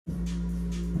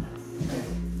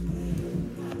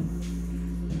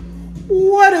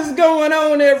What is going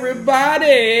on,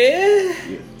 everybody?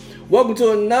 Welcome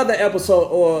to another episode,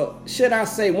 or should I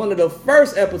say one of the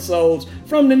first episodes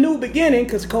from the new beginning,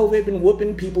 because COVID been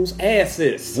whooping people's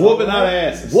asses. Whooping our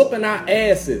asses. Whooping our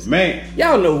asses. Man.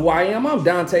 Y'all know who I am. I'm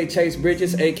Dante Chase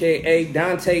Bridges, a.k.a.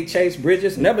 Dante Chase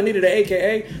Bridges. Never needed an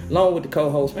a.k.a. along with the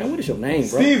co-host. Man, what is your name,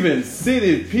 bro? Steven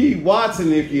City P.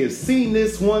 Watson. If you've seen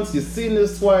this once, you've seen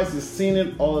this twice, you've seen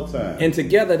it all the time. And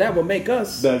together, that will make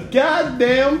us the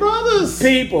goddamn brothers.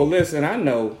 People, listen, I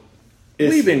know.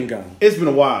 We've been gone. It's been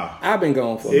a while. I've been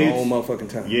gone for a long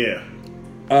motherfucking time. Yeah.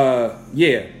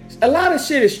 Yeah. A lot of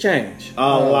shit has changed.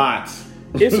 A lot.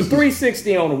 It's a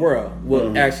 360 on the world.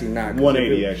 Well, actually not.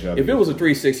 180 actually. If it was a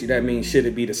 360, that means shit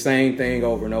would be the same thing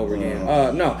over and over again.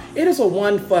 No, it is a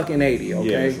 180, okay?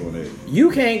 Yeah, it's 180. You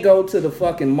can't go to the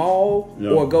fucking mall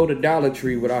or go to Dollar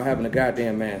Tree without having a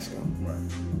goddamn mask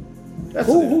on. Right.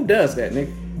 Who does that,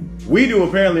 nigga? We do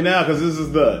apparently now, because this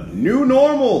is the new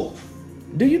normal.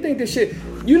 Do you think this shit...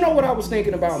 You know what I was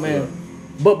thinking about, man? Yeah.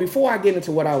 But before I get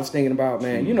into what I was thinking about,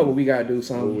 man, you know what we got to do?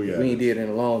 Something we ain't did in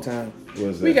a long time.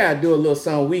 What's that? We got to do a little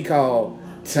something we call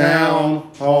Town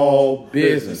Hall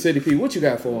Business. City P, what you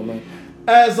got for them, man?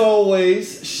 As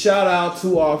always, shout out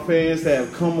to our fans that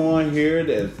have come on here,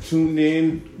 that have tuned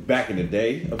in back in the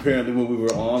day, apparently when we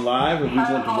were on live, and we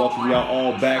want to welcome y'all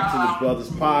all back to the Brothers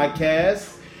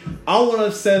Podcast. I want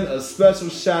to send a special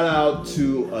shout out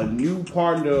to a new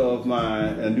partner of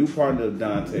mine, a new partner of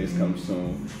Dante's comes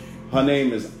soon. Her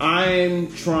name is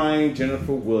I'm Trying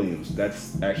Jennifer Williams.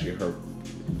 That's actually her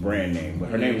brand name, but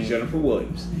her name is Jennifer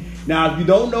Williams. Now, if you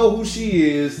don't know who she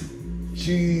is,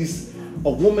 she's a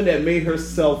woman that made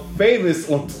herself famous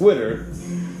on Twitter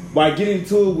by getting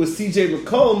to it with CJ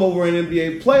McCollum over an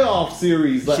NBA playoff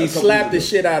series. She slapped the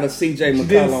shit out of CJ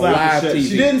McCollum on live TV.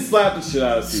 She didn't slap the shit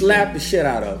out of CJ. Slapped the shit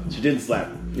out of him. She didn't slap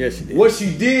him. Yes, she did. What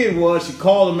she did was she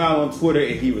called him out on Twitter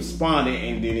and he responded,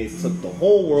 and then it took the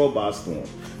whole world by storm.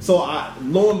 So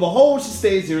lo and behold, she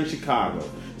stays here in Chicago.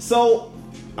 So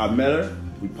I met her,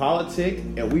 we politic,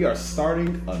 and we are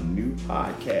starting a new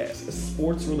podcast, a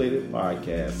sports-related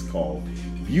podcast called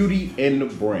Beauty in the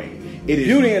Brain. It is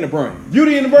Beauty in the Brain.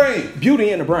 Beauty in the Brain.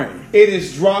 Beauty in the Brain. It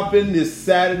is dropping this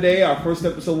Saturday. Our first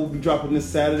episode will be dropping this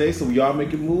Saturday, so we are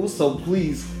making moves. So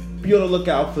please be on the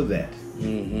lookout for that.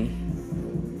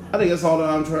 I think that's all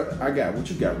that I got. What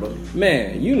you got, brother?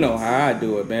 Man, you know how I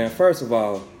do it, man. First of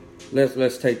all,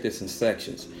 let's take this in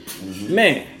sections.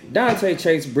 Man, Dante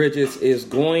Chase Bridges is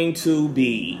going to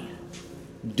be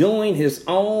doing his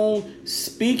own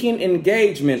speaking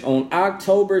engagement on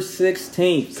October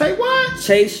 16th. Say what?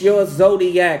 Chase your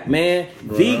Zodiac, man.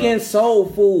 Bruh. Vegan soul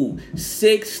food,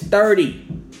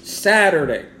 6:30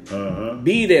 Saturday.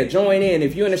 Be there, join in.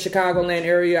 If you're in the Chicagoland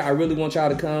area, I really want y'all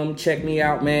to come check me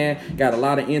out, man. Got a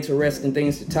lot of interesting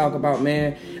things to talk about,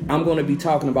 man. I'm going to be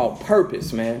talking about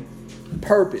purpose, man.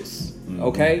 Purpose,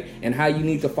 okay? And how you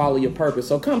need to follow your purpose.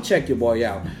 So come check your boy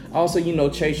out. Also, you know,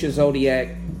 Chase your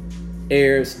Zodiac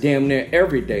airs damn near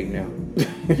every day now.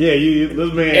 Yeah,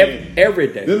 this man every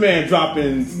day. This man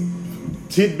dropping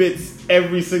tidbits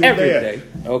every single day.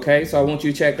 Okay, so I want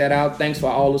you to check that out. Thanks for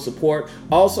all the support.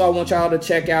 Also, I want y'all to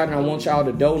check out and I want y'all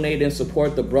to donate and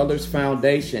support the Brothers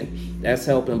Foundation. That's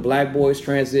helping black boys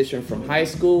transition from high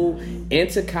school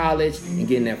into college and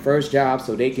getting their first job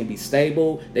so they can be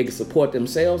stable, they can support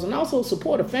themselves, and also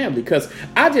support a family. Because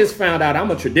I just found out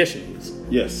I'm a traditionalist.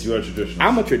 Yes, you are a traditionalist.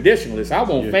 I'm a traditionalist. I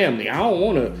want family. I don't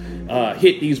want to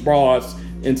hit these broads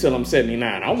until I'm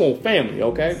 79. I want family,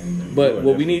 okay? But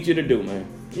what we need you to do, man.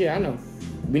 Yeah, I know.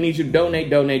 We need you to donate.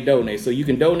 So you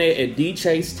can donate at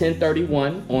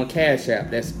DChase1031 on Cash App.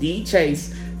 That's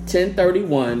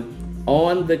DChase1031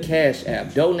 on the Cash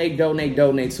App.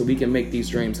 Donate so we can make these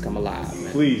dreams come alive,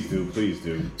 man. Please do.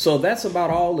 So that's about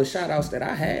all the shout outs that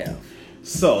I have.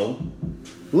 So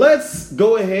let's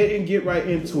go ahead and get right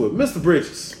into it. Mr.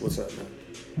 Bridges. What's up, man?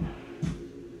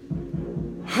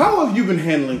 How have you been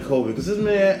handling COVID? Because this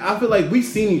man, I feel like we've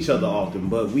seen each other often,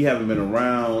 but we haven't been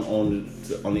around on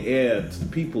the air to the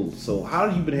people. So how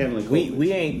have you been handling COVID?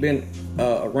 We ain't been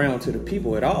around to the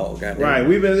people at all, goddamn. Right,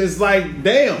 it's like,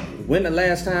 damn. When the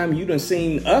last time you done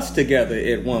seen us together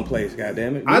at one place,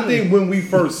 goddamn it? I think when we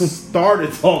first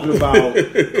started talking about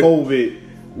COVID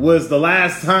was the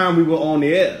last time we were on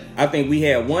the air. I think we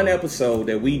had one episode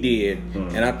that we did,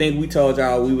 and I think we told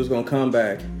y'all we was gonna come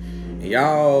back.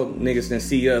 Y'all niggas didn't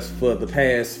see us for the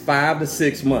past 5 to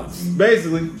 6 months.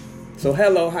 Basically. So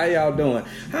hello, how y'all doing?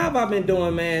 How have I been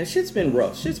doing, man? Shit's been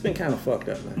rough. Shit's been kind of fucked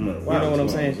up, man. You know what I'm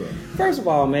saying? First of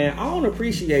all, man, I don't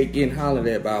appreciate getting hollered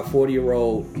at by a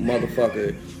 40-year-old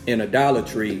motherfucker in a Dollar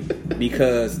Tree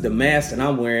because the mask that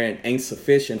I'm wearing ain't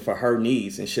sufficient for her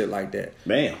needs and shit like that.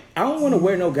 Man, I don't want to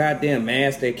wear no goddamn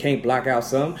mask that can't block out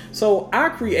something. So I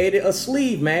created a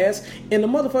sleeve mask, and the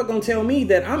motherfucker gonna tell me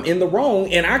that I'm in the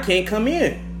wrong and I can't come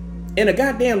in a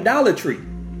goddamn Dollar Tree.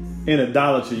 In a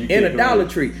Dollar Tree. Dollar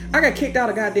Tree. I got kicked out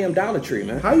of goddamn Dollar Tree,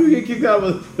 man. How you get kicked out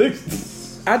of a...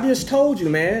 I just told you,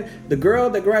 man. The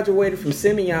girl that graduated from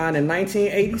Simeon in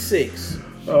 1986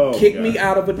 kicked me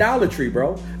out of a Dollar Tree,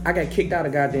 bro. I got kicked out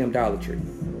of goddamn Dollar Tree.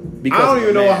 I don't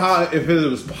even know if it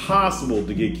was possible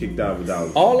to get kicked out of a Dollar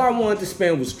Tree. All I wanted to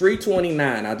spend was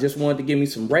 $3.29. I just wanted to give me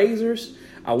some razors.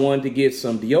 I wanted to get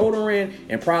some deodorant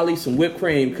and probably some whipped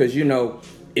cream because, you know,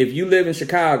 if you live in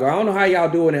Chicago, I don't know how y'all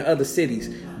do it in other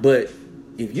cities, but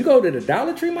if you go to the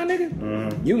Dollar Tree, my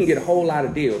nigga, you can get a whole lot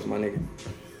of deals, my nigga.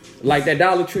 Like that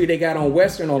Dollar Tree they got on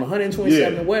Western, on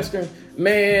 127th and Western,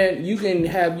 man, you can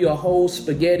have your whole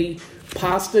spaghetti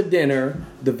pasta dinner,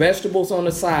 the vegetables on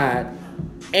the side,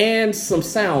 and some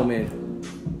salmon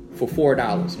for $4,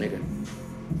 nigga.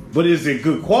 But is it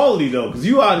good quality though? Because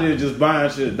you out there just buying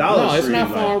shit at Dollar Tree. No, it's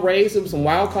not farm raised. It was some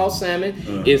wild caught salmon.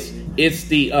 It's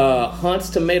the Hunt's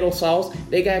tomato sauce.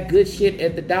 They got good shit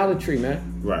at the Dollar Tree,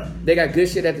 man. Right. They got good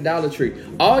shit at the Dollar Tree.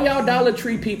 All y'all Dollar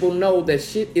Tree people know that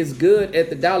shit is good at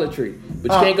the Dollar Tree,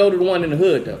 but you can't go to the one in the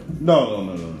hood though. No.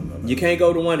 You can't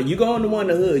go to one. You go in the one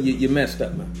in the hood, you messed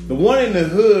up, man. The one in the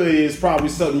hood is probably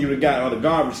something you would have got on the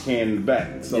garbage can in the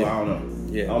back. So I don't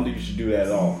know. Yeah. I don't think you should do that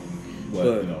at all. But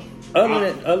you know.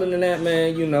 Other than that,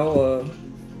 man, you know,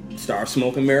 start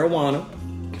smoking marijuana.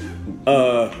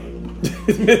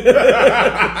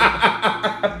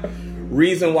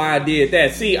 Reason why I did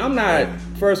that. See, I'm not.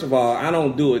 First of all, I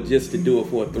don't do it just to do it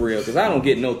for a thrill because I don't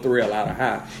get no thrill out of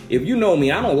high. If you know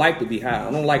me, I don't like to be high.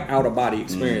 I don't like out of body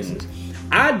experiences.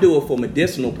 I do it for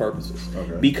medicinal purposes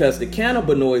because the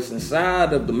cannabinoids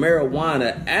inside of the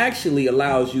marijuana actually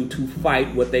allows you to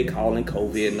fight what they call in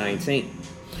COVID-19.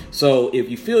 So if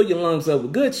you fill your lungs up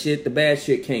with good shit, the bad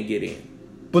shit can't get in.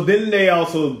 But then they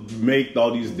also make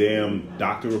all these damn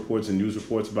doctor reports and news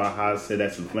reports about how it said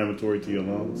that's inflammatory to your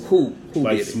lungs. Who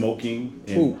like did it? Smoking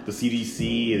and the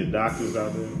CDC and the doctors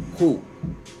out there. Who?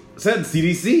 It said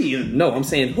the CDC. No, I'm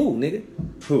saying who, nigga.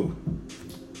 Who?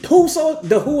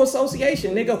 The WHO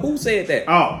Association, nigga. Who said that?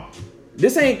 Oh.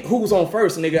 This ain't who's on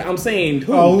first, nigga. I'm saying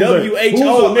who. WHO, nigga.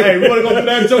 Hey, we want to go through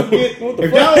that joke again?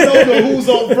 If y'all don't know the who's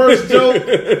on first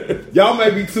joke, y'all may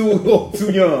be too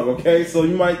young, okay? So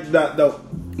you might not know.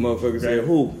 Motherfucker said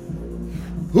who?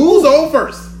 Who's on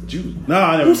first? You.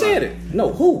 Nah, never Who said it?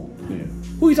 No, who? Yeah.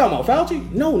 Who you talking about?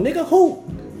 Fauci? No, nigga, who?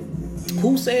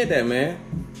 Who said that, man?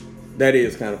 That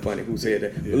is kind of funny. Who said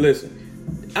that? Yeah. But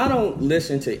listen, I don't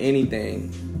listen to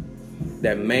anything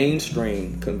that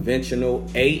mainstream, conventional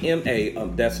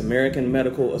AMA, that's American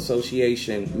Medical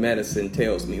Association medicine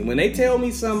tells me. When they tell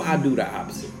me something, I do the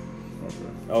opposite.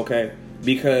 Okay?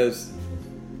 Because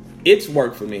it's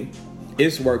worked for me.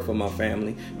 It's worked for my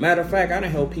family. Matter of fact, I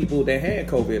done helped people that had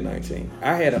COVID-19.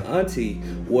 I had an auntie,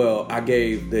 well, I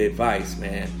gave the advice,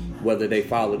 man, whether they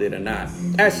followed it or not.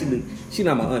 Actually, she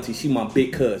not my auntie, she my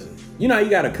big cousin. You know how you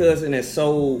got a cousin that's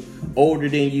so older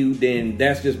than you, then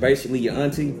that's just basically your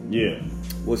auntie? Yeah.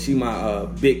 Well, she my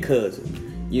big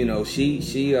cousin. You know, she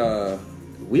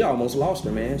we almost lost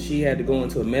her, man. She had to go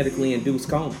into a medically induced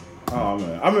coma. Oh,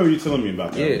 man. I remember you telling me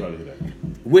about that. Yeah.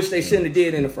 Which they shouldn't have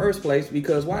did in the first place,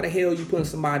 because why the hell you putting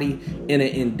somebody in an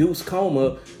induced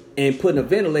coma and putting a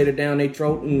ventilator down their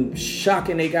throat and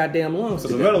shocking their goddamn lungs?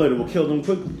 Because the ventilator will kill them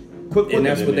quick. And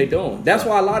that's what they're doing. That's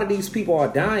why a lot of these people are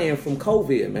dying from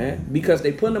COVID, man. Because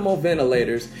they putting them on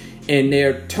ventilators and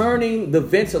they're turning the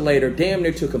ventilator damn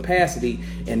near to capacity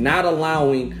and not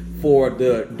allowing for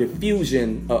the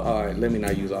diffusion. Let me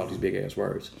not use all these big ass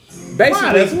words.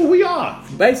 Basically, that's what we are.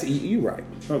 Basically, you're right.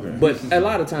 Okay. But a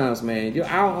lot of times, man,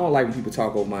 I don't like when people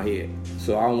talk over my head.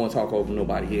 So I don't want to talk over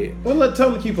nobody's head. Well,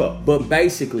 tell them to keep up. But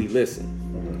basically,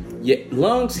 listen. Your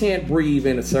lungs can't breathe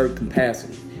in a certain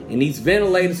capacity. And these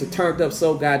ventilators are turned up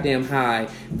so goddamn high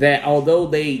that although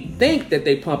they think that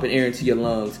they pumping air into your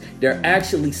lungs, they're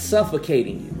actually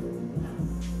suffocating you.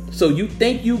 So you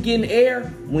think you getting air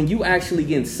when you actually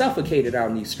getting suffocated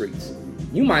out in these streets.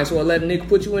 You might as well let a nigga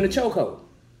put you in a chokehold.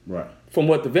 Right. From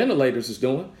what the ventilators is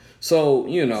doing. So,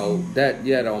 you know,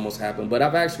 that almost happened. But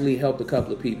I've actually helped a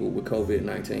couple of people with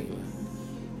COVID-19.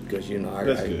 Because, you know,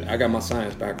 I got my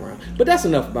science background. But that's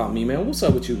enough about me, man. What's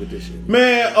up with you with this shit?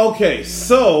 Man, okay.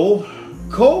 So,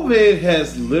 COVID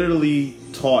has literally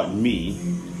taught me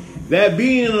that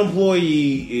being an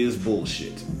employee is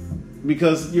bullshit.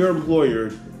 Because your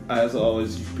employer, as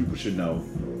always, people should know,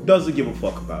 doesn't give a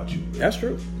fuck about you. That's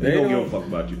true. They don't give a fuck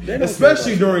about you.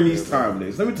 Especially during these time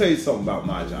days. Let me tell you something about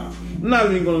my job. I'm not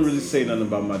even going to really say nothing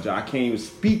about my job. I can't even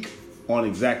speak on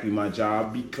exactly my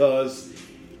job because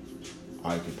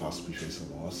I could possibly face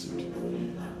a lawsuit.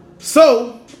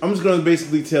 So, I'm just going to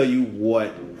basically tell you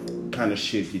what kind of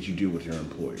shit did you do with your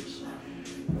employers.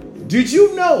 Did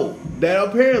you know that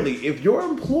apparently if your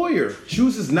employer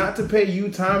chooses not to pay you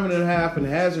time and a half and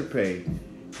hazard pay,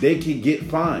 they can get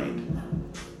fined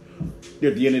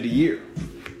at the end of the year?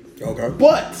 Okay.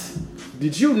 But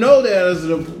did you know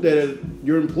that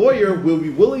your employer will be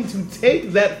willing to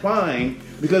take that fine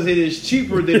because it is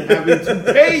cheaper than having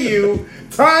to pay you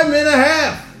time and a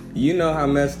half? You know how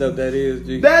messed up that is,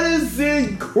 G? That is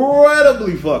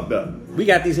incredibly fucked up. We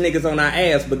got these niggas on our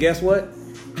ass, but guess what?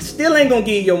 I still ain't gonna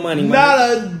give you your money, man. Not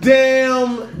a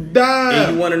damn dime.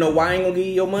 And you wanna know why I ain't gonna give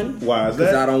you your money? Why is that?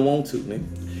 Because I don't want to,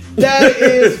 nigga. That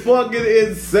is fucking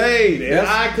insane. And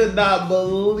I could not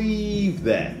believe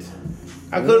that.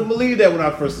 I couldn't believe that when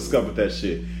I first discovered that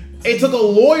shit. It took a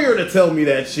lawyer to tell me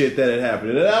that shit that had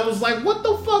happened. And I was like, what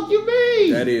the fuck you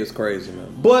mean? That is crazy,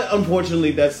 man. But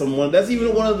unfortunately, that's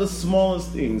even one of the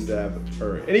smallest things that I've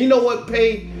heard. And you know what?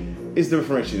 Pay is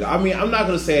differentiated. I mean, I'm not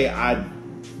going to say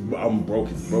I'm broke.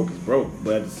 It's broke.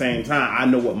 But at the same time, I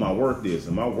know what my worth is.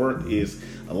 And my worth is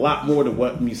a lot more than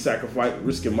what me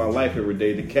risking my life every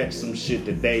day to catch some shit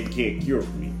that they can't cure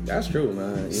for me. That's true,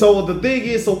 man. Yeah. So the thing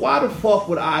is, why the fuck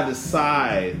would I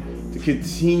decide to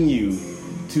continue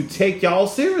to take y'all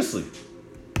seriously?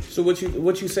 So what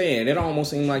you saying? It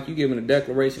almost seemed like you giving a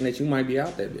declaration that you might be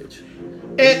out that bitch.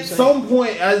 At some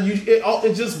point,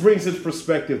 it just brings into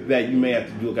perspective that you may have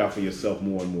to look out for yourself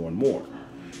more and more and more.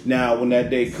 Now, when that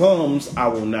day comes, I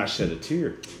will not shed a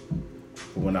tear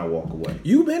when I walk away.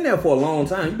 You've been there for a long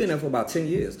time. You've been there for about 10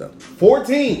 years, though.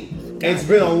 14. It's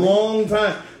been a long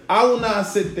time. I will not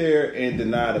sit there and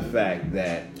deny the fact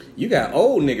that you got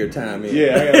old nigger time in.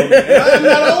 Yeah, I'm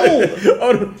not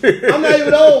old. I'm not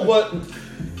even old, but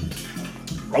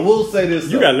I will say this.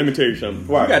 You got to let me tell you something.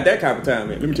 Right. You got that type of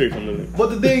time in. Let me tell you something. But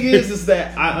the thing is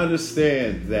that I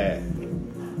understand that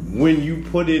when you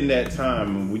put in that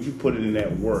time and when you put in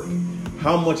that work,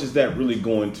 how much is that really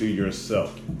going to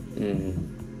yourself?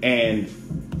 Mm-hmm. And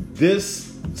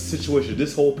this situation,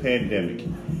 this whole pandemic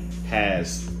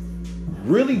has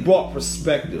really brought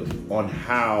perspective on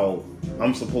how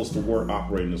I'm supposed to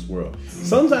operate in this world.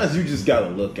 Sometimes you just gotta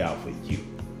look out for you.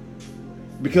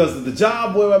 Because the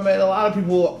job where I'm at, a lot of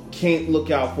people can't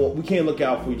look out for, we can't look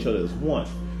out for each other as one.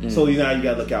 Mm. So now you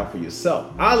gotta look out for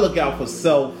yourself. I look out for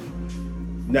self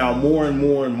now more and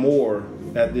more and more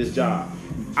at this job.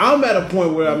 I'm at a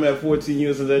point where I'm at 14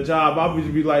 years of that job. I'll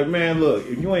be like, man, look,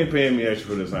 if you ain't paying me extra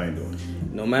for this, I ain't doing it.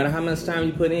 No matter how much time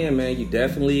you put in, man, you're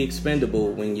definitely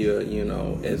expendable when you're,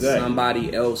 as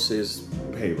somebody else's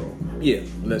payroll. Yeah,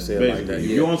 let's say it like that. If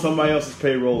you're on somebody else's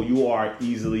payroll, you are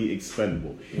easily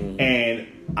expendable. Mm-hmm. And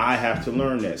I have to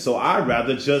learn that. So I'd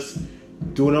rather just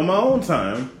do it on my own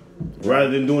time rather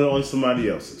than doing it on somebody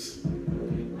else's.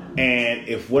 And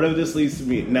if whatever this leads to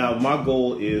me, now my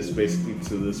goal is basically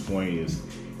to this point is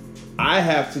I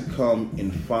have to come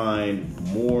and find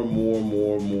more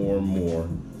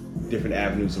different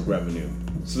avenues of revenue.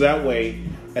 So that way,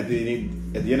 at the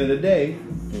end of the day,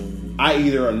 I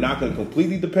either am not going to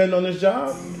completely depend on this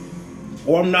job,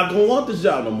 or I'm not going to want this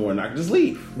job no more, and I can just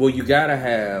leave. Well, you gotta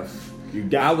have.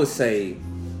 I would say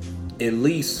at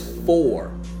least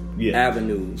 4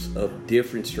 avenues of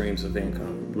different streams of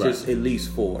income. Right. Just at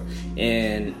least 4.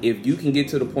 And if you can get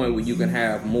to the point where you can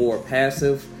have more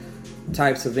passive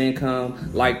types of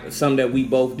income, like some that we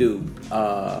both do,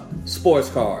 sports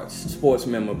cards, sports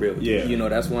memorabilia. Yeah.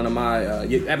 That's one of my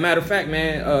matter of fact,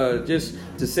 man, just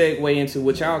to segue into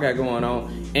what y'all got going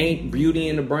on, ain't Beauty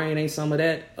in the Brain, ain't some of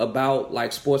that about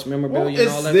like sports memorabilia and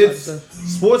all that type of stuff?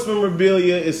 Sports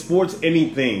memorabilia is sports,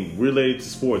 anything related to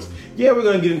sports. Yeah, we're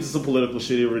gonna get into some political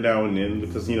shit every now and then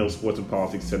because sports and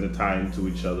politics tend to tie into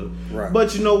each other. Right.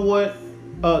 But you know what?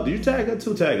 Did you tag her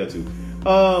too? Tag her too.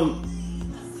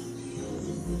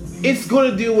 It's going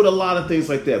to deal with a lot of things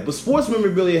like that. But sports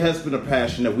memorabilia has been a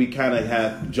passion that we kind of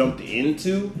have jumped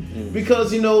into because,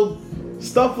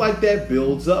 stuff like that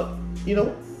builds up,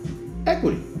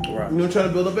 equity. Right. Trying to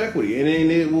build up equity. And then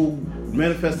it will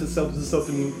manifest itself as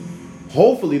something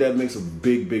Hopefully that makes a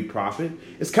big profit.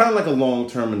 It's kind of like a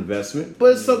long-term investment,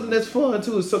 but it's something that's fun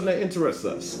too. It's something that interests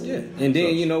us. Yeah, and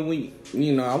then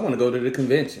I want to go to the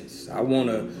conventions. I want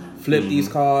to flip these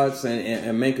cards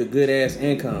and make a good ass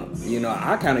income.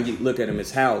 I kind of look at them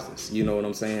as houses. You know what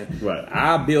I'm saying? Right.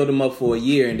 I build them up for a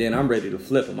year and then I'm ready to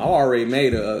flip them. I already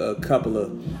made a couple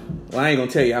of. Well, I ain't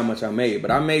gonna tell you how much I made,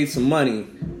 but I made some money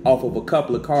off of a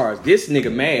couple of cars. This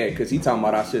nigga mad because he talking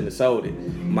about I shouldn't have sold it.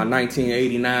 My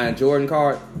 1989 Jordan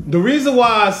card. The reason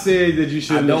why I said that you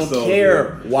shouldn't have sold it. I don't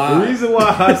care why. The reason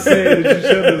why I said that you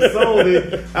shouldn't have sold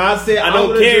it, I said I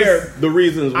don't care the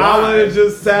reasons why. I would have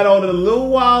just sat on it a little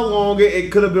while longer. It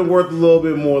could have been worth a little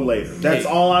bit more later. That's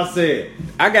all I said.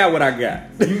 I got what I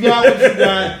got. You got what you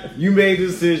got. You made the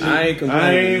decision. I ain't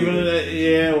complaining.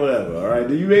 Yeah, whatever. All right,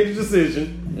 you made the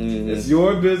decision. Mm-hmm. It's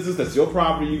your business. That's your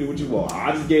property. You do what you want.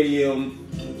 I just gave you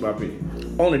my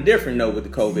opinion. On a different note with the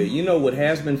COVID, you know what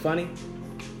has been funny?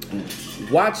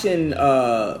 Watching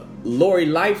Lori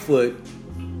Lightfoot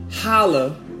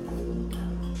holler,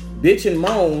 bitch and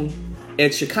moan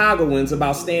at Chicagoans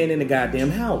about staying in the goddamn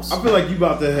house. I feel like you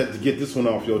about to have to get this one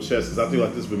off your chest because I feel like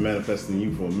this has been manifesting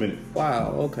you for a minute.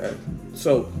 Wow, okay.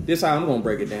 So this is how I'm gonna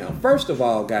break it down. First of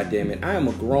all, goddammit, I am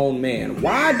a grown man.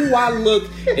 Why do I look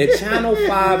at Channel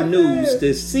 5 News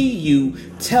to see you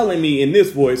telling me in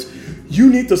this voice, you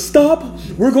need to stop,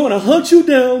 we're gonna hunt you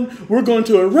down, we're going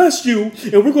to arrest you,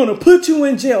 and we're gonna put you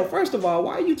in jail? First of all,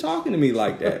 why are you talking to me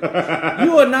like that?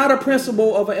 You are not a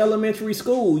principal of an elementary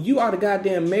school. You are the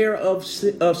goddamn mayor of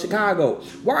Chicago.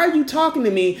 Why are you talking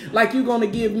to me like you're gonna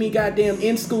give me goddamn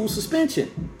in-school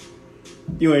suspension?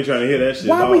 You ain't trying to hear that shit.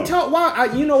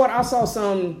 You know what? I saw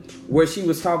some where she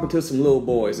was talking to some little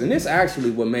boys, and this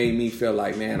actually what made me feel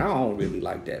like, man, I don't really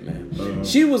like that, man. Uh-huh.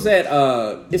 She was at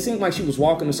it seemed like she was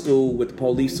walking to school with the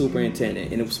police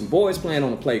superintendent, and there was some boys playing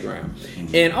on the playground,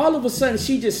 and all of a sudden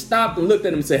she just stopped and looked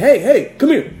at him and said, hey, come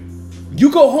here, you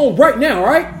go home right now,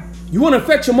 all right? You want to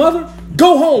affect your mother?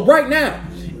 Go home right now.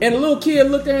 And the little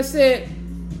kid looked at her and said,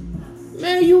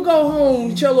 man, you go home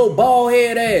with your little bald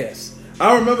head ass.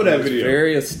 I remember that video.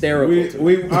 Very hysterical.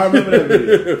 I remember that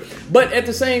video. But at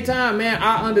the same time, man,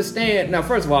 I understand. Now,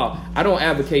 first of all, I don't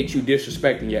advocate you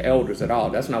disrespecting your elders at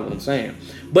all. That's not what I'm saying.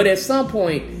 But at some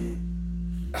point,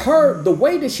 the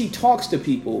way that she talks to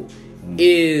people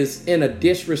is in a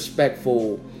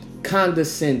disrespectful,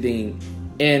 condescending,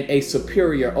 and a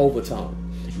superior overtone.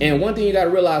 And one thing you got to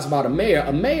realize about a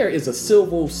mayor is a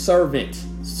civil servant.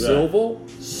 Civil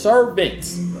servant.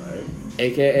 Right.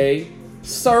 AKA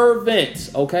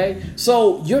servant, okay?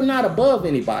 So you're not above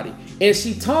anybody. And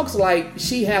she talks like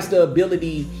she has the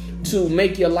ability to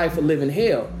make your life a living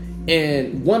hell.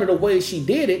 And one of the ways she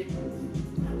did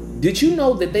it, did you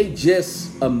know that they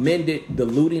just amended the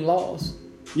looting laws?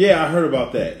 Yeah, I heard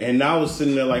about that. And I was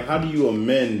sitting there like, how do you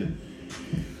amend?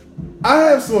 I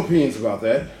have some opinions about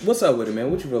that. What's up with it, man?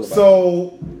 What you feel about it?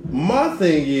 So, my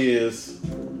thing is,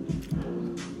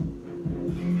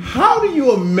 how do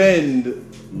you amend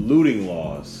looting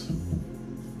laws,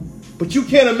 but you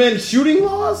can't amend shooting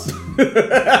laws?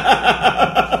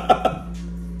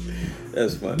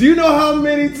 That's funny. Do you know how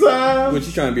many times? What,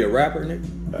 you trying to be a rapper, Nick?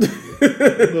 A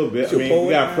little bit. I mean,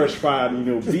 we got fresh fire,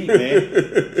 beat,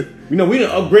 man. We done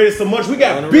upgraded so much. We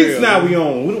got beats now. We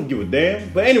own. We don't give a damn.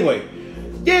 But anyway,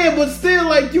 yeah. But still,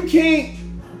 like, you can't.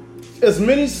 As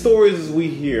many stories as we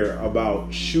hear about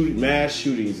mass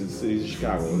shootings in the city of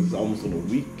Chicago, it's almost on a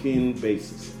weekend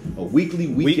basis, a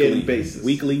weekend basis.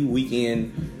 Weekly,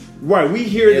 weekend. Right, we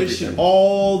hear this shit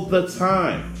all the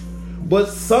time. But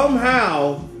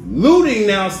somehow, looting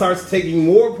now starts taking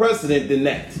more precedent than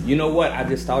that. You know what? I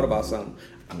just thought about something.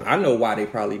 I know why they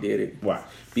probably did it. Why?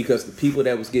 Because the people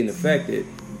that was getting affected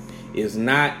is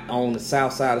not on the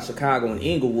south side of Chicago in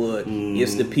Inglewood.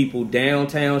 It's the people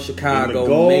downtown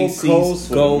Chicago, Macy's,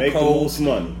 Gold Coast,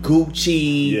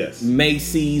 Gucci, yes.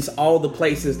 Macy's, all the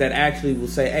places that actually will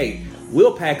say, hey,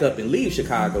 we'll pack up and leave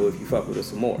Chicago if you fuck with us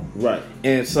some more. Right.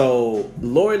 And so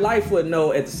Lori Lightfoot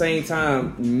know at the same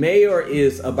time, mayor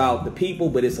is about the people,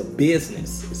 but it's a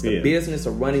business. It's the business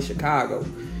of running Chicago.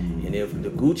 And if the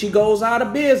Gucci goes out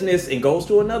of business and goes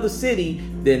to another city,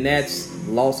 then that's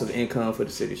loss of income for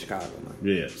the city of Chicago. Man.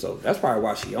 Yeah. So that's probably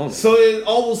why she owns it. So it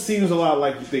almost seems a lot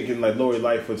like you're thinking like Lori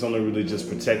Lightfoot's only really just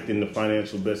protecting the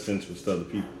financial best interest of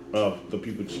the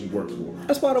people she works for.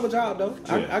 That's part of her job, though.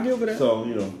 Yeah. I give her that. So,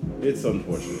 it's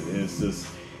unfortunate. And it's just...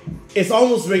 It's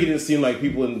almost making it seem like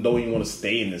people don't even want to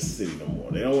stay in this city no more.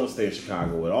 They don't want to stay in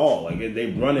Chicago at all. Like,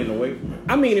 they're running away from it.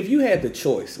 I mean, if you had the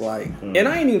choice, like... And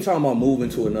I ain't even talking about moving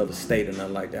to another state or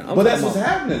nothing like that. But that's what's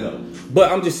happening, though.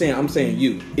 But I'm saying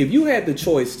you. If you had the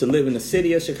choice to live in the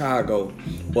city of Chicago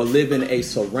or live in a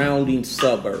surrounding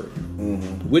suburb,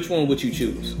 which one would you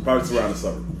choose? Probably surrounding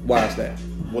suburb. Why is that?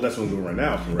 Well, that's what we're doing right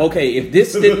now. Correct? Okay, if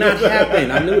this did not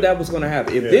happen, I knew that was going to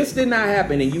happen. If this did not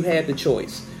happen and you had the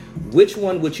choice, which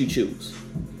one would you choose?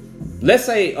 Let's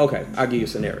say, okay, I'll give you a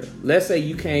scenario. Let's say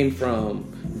you came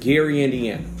from Gary,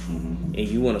 Indiana, and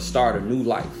you want to start a new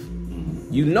life.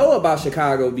 You know about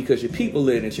Chicago because your people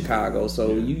live in Chicago,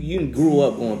 so you grew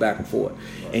up going back and forth.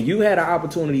 And you had an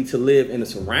opportunity to live in the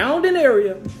surrounding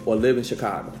area or live in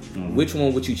Chicago. Which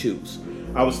one would you choose?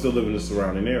 I would still live in the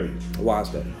surrounding area. Why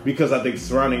is that? Because I think the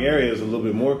surrounding area is a little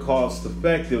bit more cost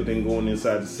effective than going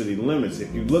inside the city limits.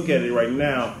 If you look at it right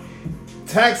now,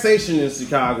 taxation in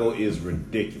Chicago is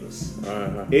ridiculous.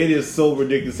 It is so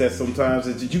ridiculous that sometimes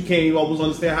that you can't even almost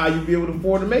understand how you'd be able to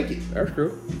afford to make it. That's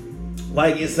true.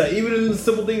 Like it's even in the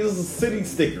simple things, it's a city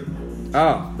sticker.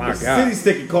 Oh my God! City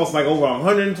sticker costs like over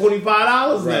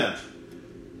 $125 now.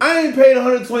 I ain't paid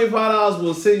 $125 for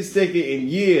a city sticker in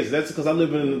years. That's because I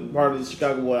live in a part of the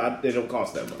Chicago where they don't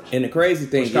cost that much. And the crazy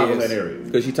thing is,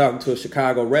 because you're talking to a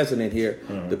Chicago resident here,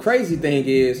 the crazy thing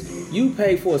is, you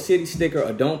pay for a city sticker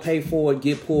or don't pay for it,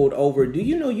 get pulled over. Do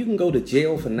you know you can go to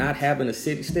jail for not having a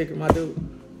city sticker, my dude?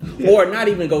 Yeah. Or not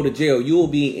even go to jail. You'll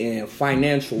be in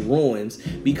financial ruins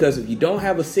because if you don't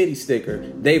have a city sticker,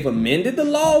 they've amended the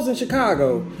laws in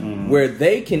Chicago where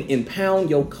they can impound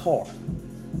your car.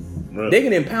 Really? They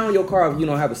can impound your car if you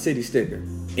don't have a city sticker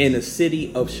in the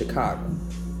city of Chicago.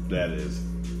 That's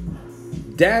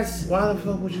why the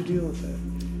fuck would you deal with that?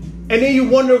 And then you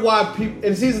wonder why people.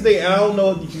 And see the thing, I don't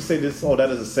know if you say this. Oh, that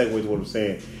is a segue to what I'm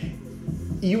saying.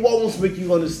 You almost make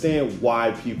you understand why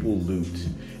people loot.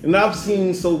 And I've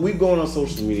seen, so we've gone on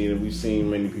social media and we've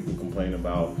seen many people complain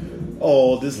about,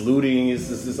 oh, this looting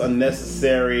is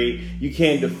unnecessary. You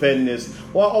can't defend this.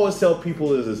 What I always tell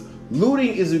people is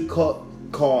looting isn't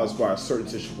caused by a certain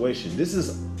situation. This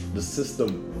is the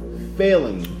system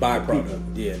failing.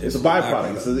 Byproduct. Yeah, it's a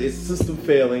byproduct. It's system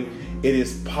failing. It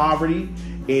is poverty.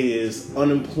 It is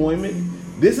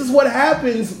unemployment. This is what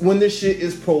happens when this shit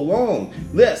is prolonged.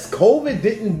 Yes, COVID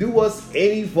didn't do us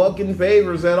any fucking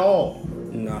favors at all.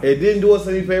 No. It didn't do us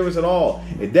any favors at all.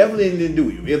 It definitely didn't do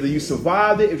it. Either you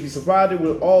survived it, if you survived it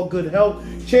with all good health,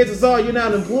 chances are you're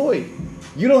not employed.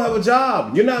 You don't have a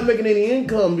job. You're not making any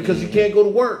income because you can't go to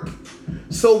work.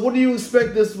 So what do you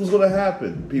expect this was going to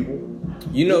happen, people?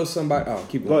 You know somebody... Oh,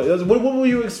 keep going. What were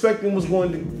you expecting was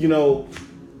going to,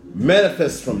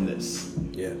 manifest from this?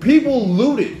 Yeah. People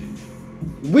looted.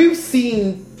 We've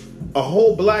seen a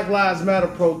whole Black Lives Matter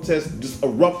protest just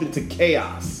erupt into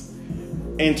chaos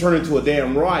and turn into a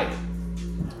damn riot.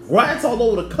 Riots all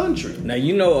over the country. Now,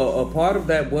 a part of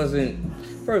that wasn't...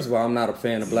 First of all, I'm not a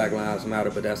fan of Black Lives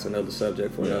Matter, but that's another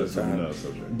subject for another time.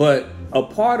 But a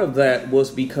part of that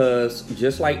was because,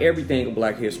 just like everything in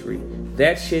Black history,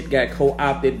 that shit got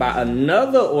co-opted by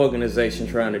another organization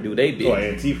trying to do their bit. Oh,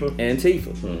 Antifa?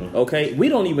 Antifa. Mm-hmm. Okay? We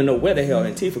don't even know where the hell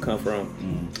Antifa come from.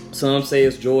 Mm-hmm. Some say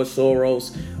it's George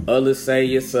Soros. Others say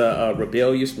it's a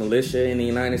rebellious militia in the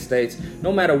United States.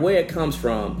 No matter where it comes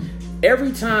from,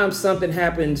 every time something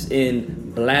happens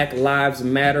in Black Lives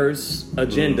Matter's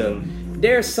agenda,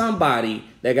 there's somebody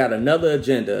that got another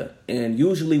agenda, and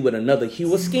usually with another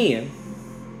hue of skin,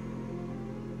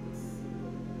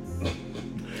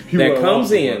 that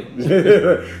comes in.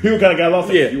 You kind of got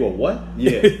lost. Yeah. You a what?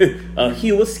 Yeah. A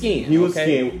hue of skin. Hue of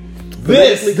skin.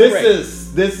 This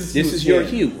is your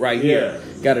hue right here.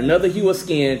 Got another hue of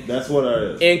skin. That's what it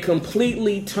is. And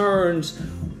completely turns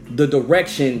the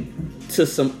direction to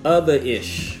some other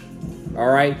ish. All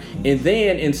right. And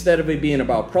then instead of it being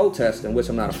about protesting, which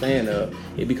I'm not a fan of,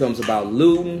 it becomes about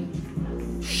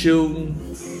looting, shooting,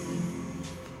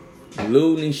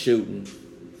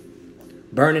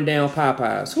 burning down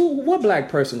Popeyes. What black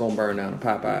person gonna burn down a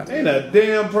Popeyes? Ain't a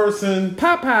damn person.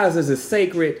 Popeyes is as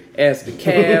sacred as the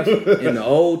calf in the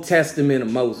Old Testament of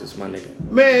Moses, my nigga.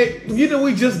 Man,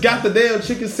 we just got the damn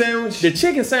chicken sandwich. The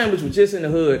chicken sandwich was just in the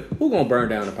hood. Who gonna burn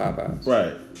down the Popeyes?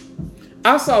 Right.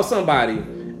 I saw somebody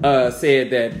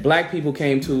said that black people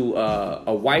came to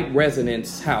a white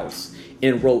resident's house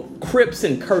and wrote Crips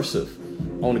in cursive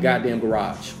on the goddamn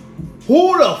garage.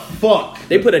 Who the fuck?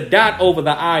 They put a dot over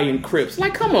the I in Crips.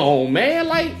 Like, come on, man.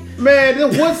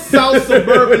 Man, what South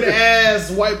suburban ass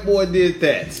white boy did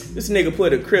that? This nigga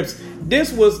put a Crips.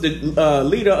 This was the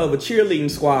leader of a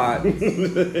cheerleading squad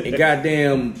in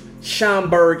goddamn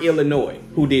Schaumburg, Illinois,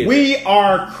 who did We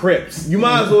are Crips. You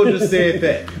might as well just say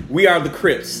that. We are the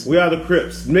Crips. We are the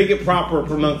Crips. Make it proper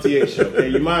pronunciation, okay?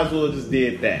 You might as well just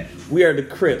did that. We are the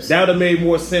Crips. That would have made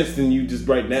more sense than you just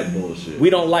writing that bullshit.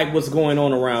 We don't like what's going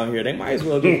on around here. They might as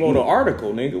well just wrote an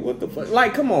article, nigga. What the fuck?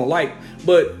 Like, come on.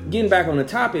 But getting back on the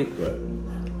topic,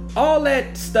 all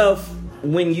that stuff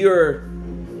when you're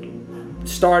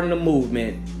starting a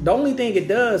movement. The only thing it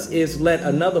does is let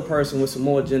another person with some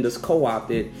more agendas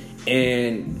co-opt it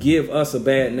and give us a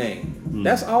bad name.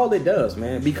 That's all it does,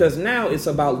 man. Because now it's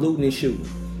about looting and shooting.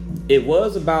 It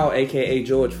was about AKA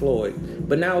George Floyd,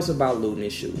 but now it's about looting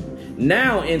and shooting.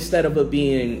 Now, instead of it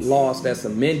being laws that's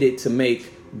amended to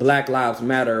make Black Lives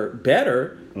Matter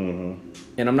better, and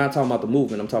I'm not talking about the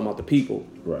movement, I'm talking about the people.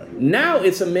 Right. Now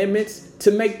it's amendments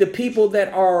to make the people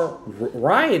that are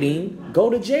rioting go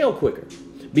to jail quicker.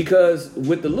 Because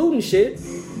with the looting shit,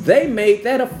 they made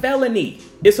that a felony.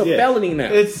 It's a felony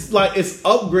now. It's like it's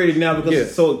upgraded now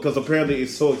because apparently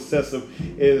it's so excessive,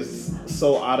 it's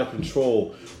so out of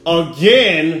control.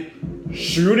 Again,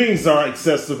 shootings are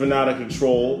excessive and out of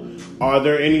control. Is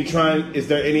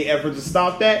there any effort to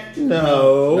stop that?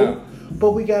 No.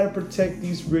 But we gotta protect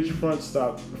these rich front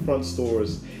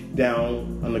stores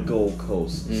down on the Gold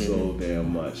Coast so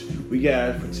damn much. We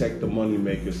gotta protect the money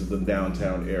makers of the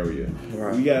downtown area.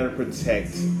 Right. We gotta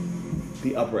protect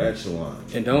the upper echelon.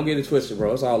 And don't get it twisted,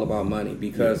 bro. It's all about money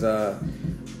because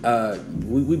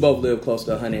we both live close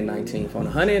to 119th. On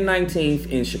 119th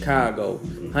in Chicago,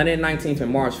 119th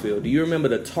in Marshfield. Do you remember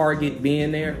the Target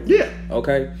being there? Yeah.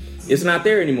 Okay. It's not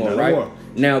there anymore, right?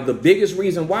 Now, the biggest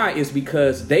reason why is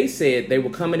because they said they were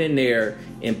coming in there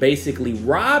and basically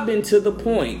robbing to the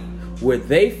point where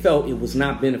they felt it was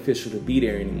not beneficial to be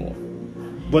there anymore.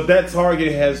 But that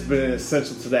Target has been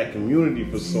essential to that community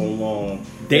for so long.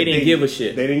 They didn't give a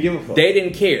shit. They didn't give a fuck. They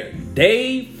didn't care.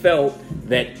 They felt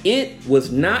that it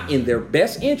was not in their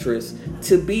best interest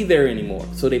to be there anymore.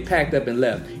 So they packed up and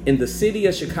left. And the city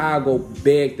of Chicago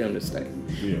begged them to stay.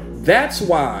 Yeah. That's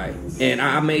why, and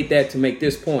I made that to make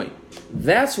this point,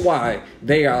 that's why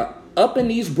they are up in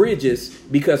these bridges,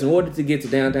 because in order to get to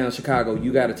downtown Chicago,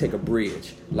 you got to take a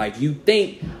bridge. Like, you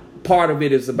think part of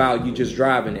it is about you just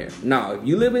driving there. No, if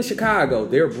you live in Chicago,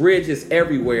 there are bridges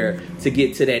everywhere to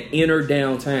get to that inner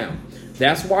downtown.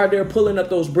 That's why they're pulling up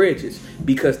those bridges,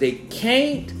 because they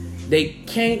can't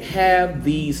have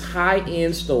these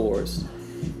high-end stores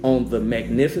on the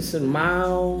Magnificent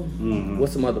Mile.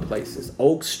 What's some other places?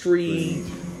 Oak Street,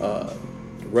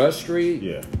 Rush Street.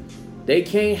 Yeah. They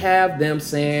can't have them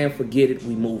saying, forget it,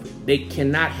 we move it. They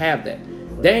cannot have that.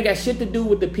 They ain't got shit to do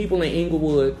with the people in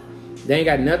Inglewood. They ain't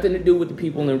got nothing to do with the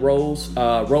people in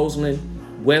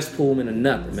Roseland, West Pullman, or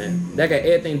nothing, man. That got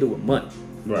everything to do with money.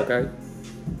 Right. Okay?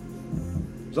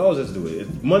 It's always has to do with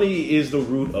it. Money is the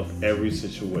root of every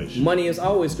situation. Money is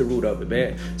always the root of it,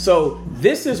 man. So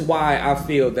this is why I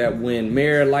feel that when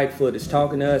Mayor Lightfoot is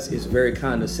talking to us, it's very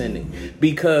condescending.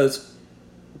 Because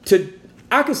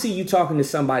I can see you talking to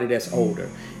somebody that's older.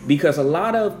 Because a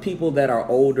lot of people that are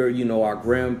older, you know, our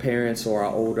grandparents or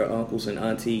our older uncles and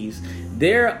aunties,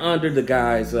 they're under the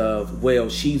guise of, well,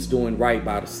 she's doing right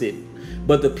by the city.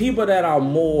 But the people that are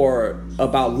more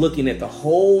about looking at the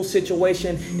whole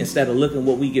situation instead of looking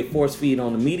what we get force feed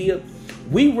on the media,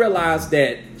 we realize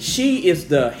that she is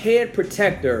the head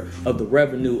protector of the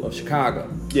revenue of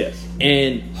Chicago. Yes.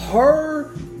 And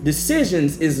her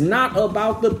decisions is not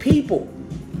about the people.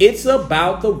 It's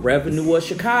about the revenue of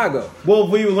Chicago. Well,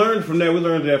 we learned from that. We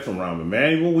learned that from Rahm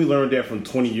Emanuel. We learned that from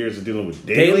 20 years of dealing with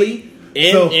Daley.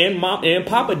 And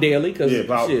Papa Daley, because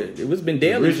shit, it was been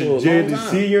Daley for a long time.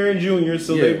 Senior and junior,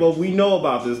 so we know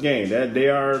about this game. That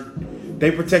they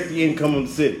protect the income of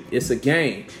the city. It's a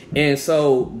game. And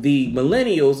so the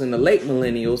millennials and the late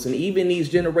millennials and even these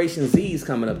Generation Z's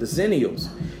coming up, the Zennials,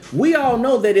 we all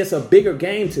know that it's a bigger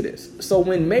game to this. So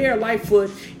when Mayor Lightfoot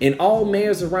and all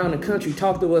mayors around the country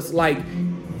talk to us like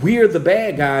we're the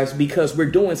bad guys because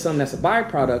we're doing something that's a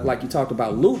byproduct, like you talked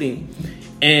about looting,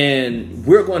 and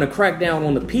we're going to crack down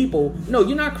on the people. No,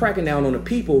 you're not cracking down on the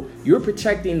people. You're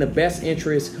protecting the best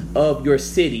interests of your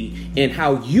city and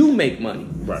how you make money,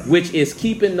 right, which is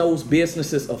keeping those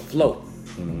businesses afloat.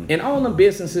 And all them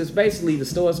businesses, basically the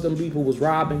stores them people was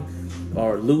robbing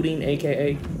or looting,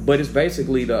 AKA, but it's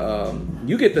basically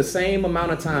you get the same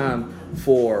amount of time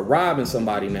for robbing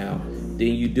somebody now than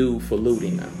you do for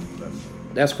looting now.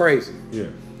 That's crazy. Yeah.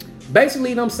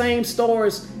 Basically, them same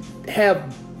stores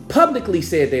have publicly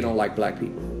said they don't like black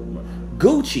people.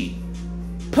 Gucci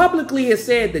publicly has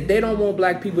said that they don't want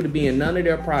black people to be in none of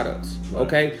their products.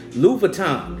 Okay? Louis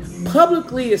Vuitton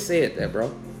publicly has said that,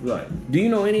 bro. Right. Do you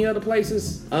know any other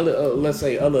places, let's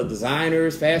say other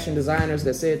designers, fashion designers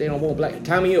that said they don't want black?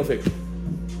 Tommy Hilfiger.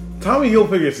 Tommy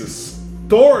Hilfiger has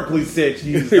historically said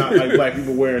she does not like black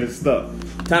people wearing his stuff.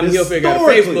 Tommy Hilfiger got a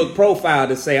Facebook profile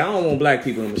to say, I don't want black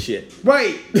people in my shit.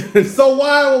 Right. So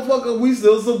why the fuck are we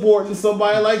still supporting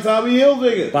somebody like Tommy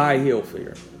Hilfiger? Buy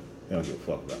Hilfiger. They don't give a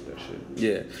fuck about that shit.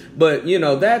 Yeah, but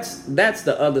that's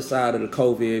the other side of the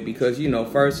COVID because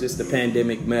first it's the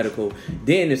pandemic medical,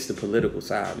 then it's the political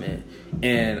side, man.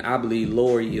 And I believe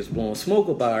Lori is blowing smoke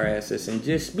up our asses and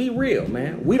just be real,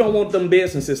 man. We don't want them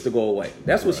businesses to go away.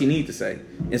 That's what she needs to say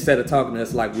instead of talking to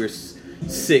us like we're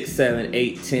 6, 7,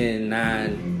 8, 10,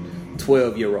 9,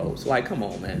 12-year-olds. Like, come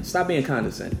on, man, stop being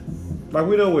condescending. Like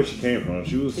we know where she came from.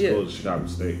 She was supposed to Chicago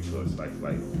State, so it's like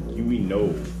we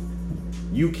know.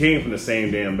 You came from the same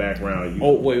damn background.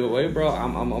 Wait, bro.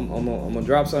 I'm gonna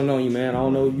drop something on you, man. I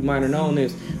don't know if you might have known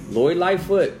this. Lori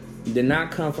Lightfoot did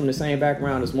not come from the same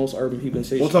background as most urban people in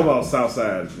city. We'll talk about South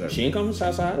Side. She didn't come from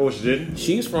South Side. Oh, she didn't?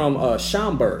 She's from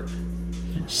Schaumburg.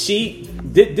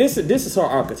 This is her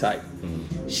archetype.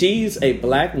 Mm-hmm. She's a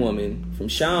black woman from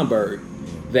Schaumburg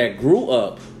that grew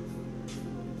up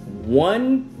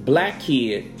one black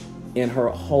kid in her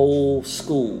whole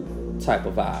school type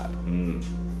of vibe. Mm.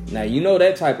 Now, you know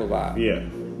that type of vibe. Yeah.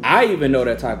 I even know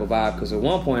that type of vibe because at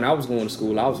one point I was going to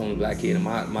school. I was the only black kid in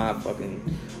my fucking,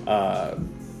 I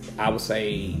would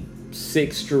say,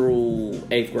 6th through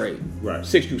 8th grade. Right.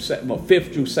 5th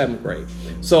through 7th grade.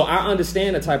 So I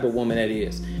understand the type of woman that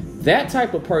is. That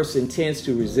type of person tends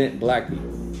to resent black people.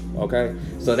 Okay?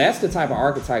 So that's the type of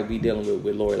archetype we dealing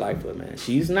with Lori Lightfoot, man.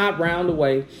 She's not round the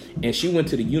way, and she went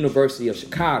to the University of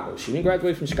Chicago. She didn't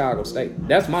graduate from Chicago State.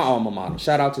 That's my alma mater.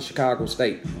 Shout out to Chicago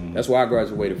State. That's where I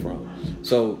graduated from.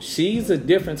 So she's a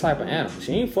different type of animal.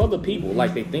 She ain't for the people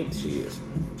like they think she is.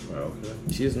 Okay.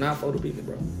 She is not for the people,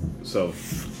 bro. So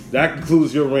that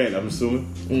concludes your rant, I'm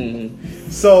assuming. Mm-hmm.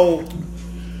 So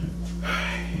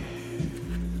I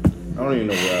don't even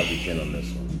know where I begin on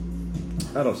this one.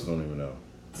 I don't even know.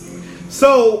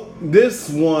 So this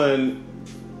one,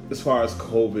 as far as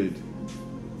COVID,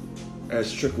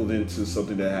 has trickled into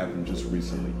something that happened just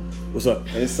recently. What's up?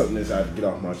 And it's something that I have to get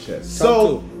off my chest.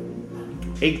 So,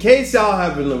 in case y'all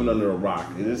have been living under a rock,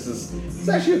 and it's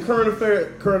actually a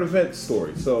current event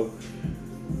story. So,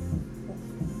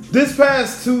 this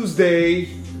past Tuesday,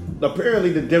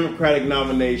 apparently the Democratic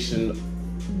nominated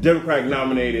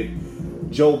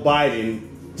Joe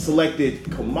Biden selected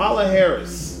Kamala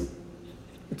Harris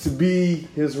to be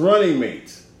his running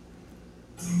mate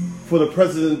for the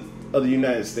president of the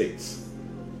United States.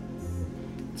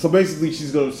 So basically,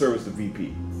 she's going to serve as the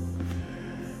VP.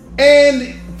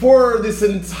 And for this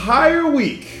entire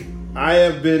week, I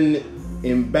have been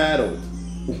embattled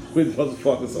with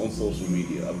motherfuckers on social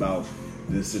media about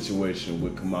this situation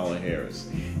with Kamala Harris.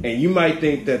 And you might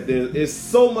think that there is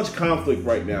so much conflict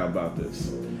right now about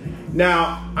this.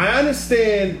 Now, I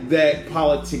understand that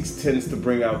politics tends to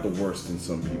bring out the worst in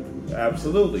some people.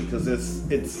 Absolutely, because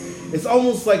it's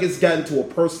almost like it's gotten to a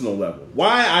personal level.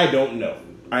 Why, I don't know.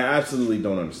 I absolutely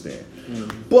don't understand.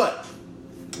 Mm-hmm. But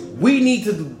we need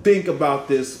to think about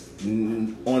this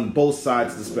on both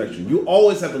sides of the spectrum. You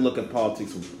always have to look at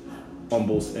politics on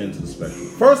both ends of the spectrum.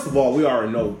 First of all, we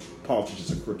already know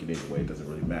politicians are crooked anyway. It doesn't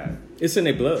really matter. It's in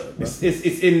their blood. It's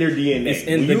in their DNA. It's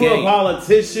in when the you're game. A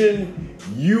politician,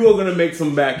 you are going to make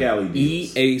some back alley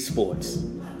deals. EA Sports.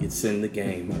 It's in the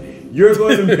game. You're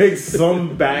going to make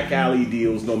some back alley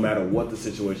deals no matter what the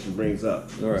situation brings up.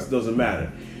 Right. It doesn't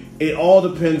matter. It all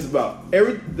depends about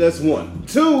that's one.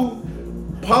 Two,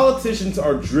 politicians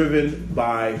are driven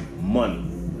by money.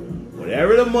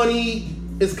 Whatever the money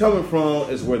is coming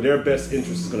from is where their best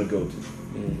interest is going to go to.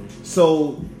 Mm-hmm.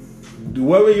 So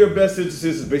whoever your best interest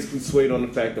is basically swayed on the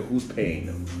fact of who's paying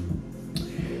them.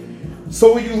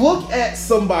 So when you look at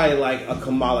somebody like a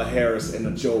Kamala Harris and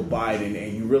a Joe Biden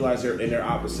and you realize they're in their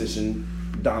opposition,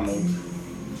 Donald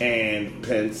and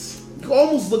Pence, you can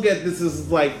almost look at this as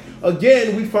like,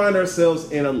 again, we find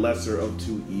ourselves in a lesser of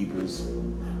two evils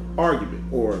argument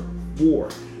or war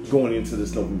going into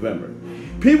this November.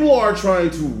 People are trying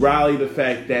to rally the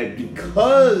fact that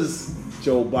because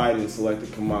Joe Biden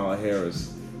selected Kamala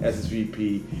Harris as his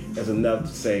VP as enough to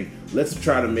say, let's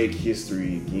try to make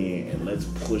history again and let's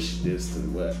push this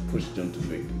to push them to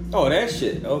victory. Oh, that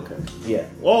shit. Okay. Yeah.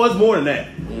 Oh, it's more than that.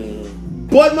 Mm.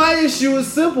 But my issue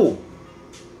is simple.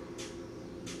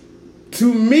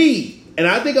 To me, and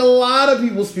I think a lot of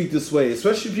people speak this way,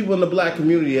 especially people in the black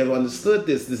community have understood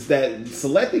this, is that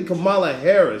selecting Kamala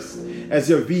Harris as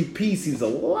your VP seems a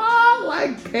lot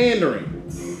like pandering.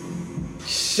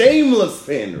 Shameless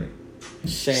pandering.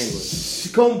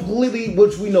 Shameless. Completely,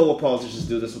 which we know what politicians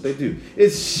do, that's what they do.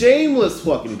 It's shameless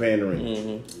fucking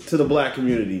pandering to the black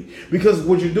community. Because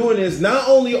what you're doing is not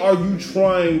only are you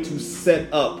trying to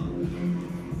set up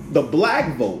the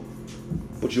black vote,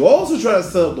 but you also try to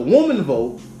set up the woman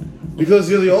vote because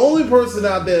you're the only person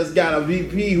out there that's got a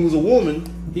VP who's a woman.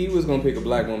 He was going to pick a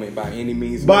black woman by any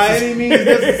means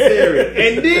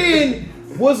necessary. And then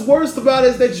What's worst about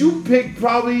it is that you picked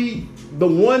probably the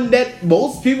one that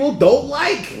most people don't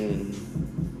like.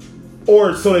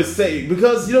 Or so they say.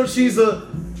 Because, she's a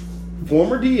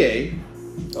former DA.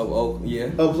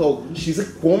 Yeah. She's a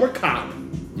former cop.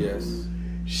 Yes.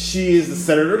 She is the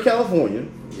senator of California.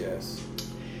 Yes.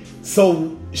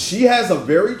 So she has a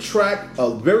very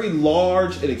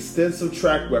large and extensive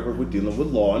track record with dealing with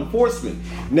law enforcement.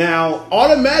 Now,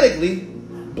 automatically,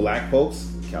 black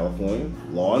folks, California,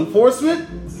 law enforcement,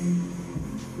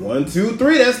 1, 2,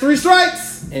 3, that's 3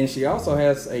 strikes. And she also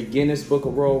has a Guinness Book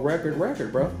of World Record,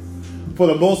 bro. For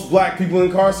the most black people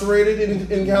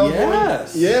incarcerated in California?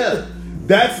 Yes. Yeah.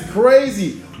 That's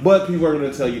crazy. But people are going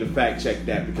to tell you to fact check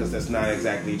that because that's not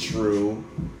exactly true.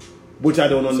 Which I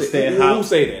don't understand. Who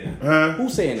say that? Huh?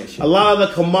 Who's saying that shit? A lot of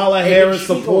the Kamala Harris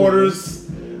supporters,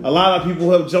 a lot of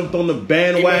people have jumped on the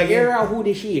bandwagon. And air out who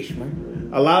this is, man.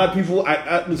 A lot of people,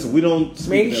 listen, we don't...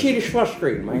 Man, this shit is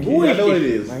frustrating, man. I know it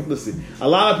is. Man? Listen, a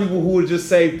lot of people who would just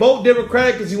say, vote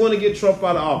Democratic because you want to get Trump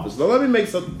out of office. Now, let me make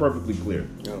something perfectly clear.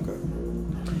 Okay.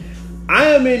 I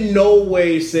am in no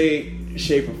way,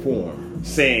 shape, or form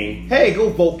saying, hey, go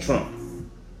vote Trump.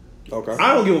 Okay.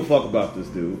 I don't give a fuck about this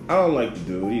dude. I don't like the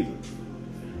dude either.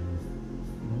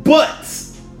 But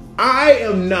I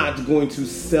am not going to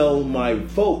sell my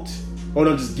vote or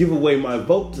not just give away my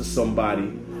vote to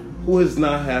somebody who does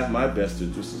not have my best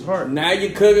interests at heart. Now you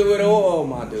cooking with oil,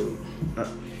 my dude.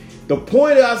 The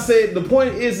point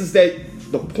is that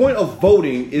the point of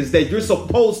voting is that you're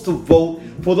supposed to vote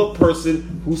for the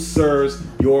person who serves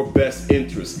your best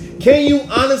interests. Can you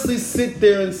honestly sit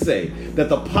there and say that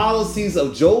the policies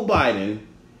of Joe Biden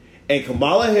and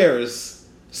Kamala Harris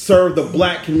serve the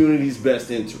black community's best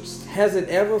interests? Has it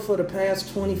ever for the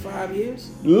past 25 years?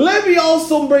 Let me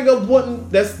also bring up one,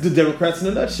 that's the Democrats in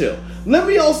a nutshell. Let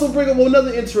me also bring up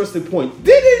another interesting point.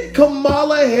 Didn't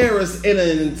Kamala Harris in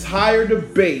an entire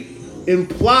debate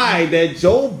imply that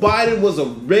Joe Biden was a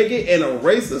bigot and a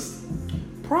racist?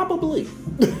 Probably.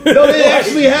 No, it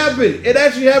actually happened. It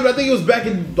actually happened. I think it was back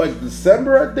in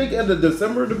December, at the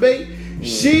December debate.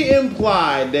 She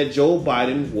implied that Joe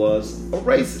Biden was a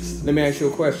racist. Let me ask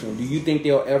you a question. Do you think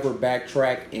they'll ever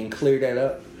backtrack and clear that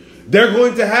up? They're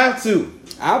going to have to.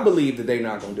 I believe that they're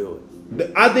not going to do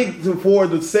it. I think for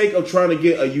the sake of trying to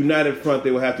get a united front,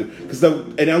 they will have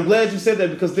to. And I'm glad you said that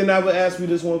because then I would ask you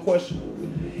this one question.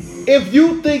 If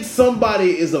you think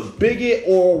somebody is a bigot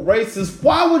or a racist,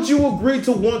 why would you agree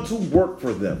to want to work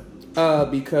for them?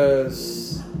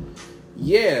 Because...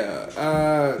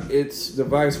 it's the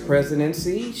vice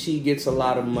presidency. She gets a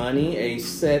lot of money, a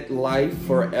set life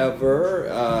forever,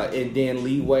 and then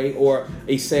leeway or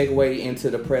a segue into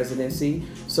the presidency.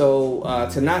 So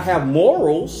to not have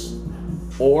morals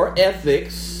or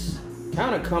ethics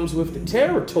kind of comes with the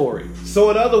territory. So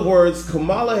in other words,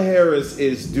 Kamala Harris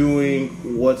is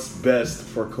doing what's best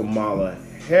for Kamala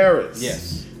Harris.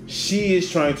 Yes. She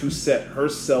is trying to set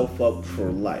herself up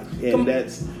for life. And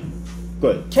that's...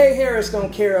 Good. Kay Harris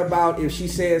don't care about if she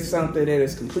says something that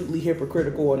is completely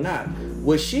hypocritical or not.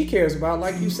 What she cares about,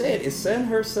 like you said, is setting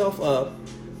herself up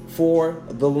for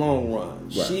the long run.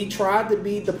 Right. She tried to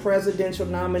be the presidential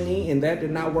nominee, and that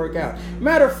did not work out.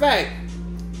 Matter of fact,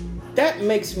 that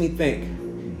makes me think,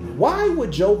 why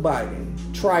would Joe Biden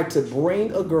try to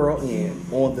bring a girl in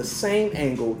on the same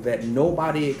angle that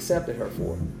nobody accepted her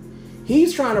for?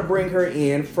 He's trying to bring her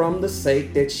in from the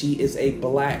sake that she is a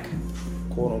black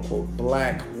quote-unquote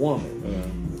black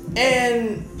woman.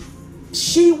 And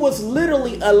she was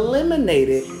literally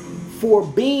eliminated for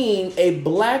being a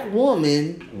black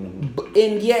woman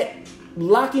and yet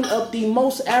locking up the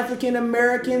most African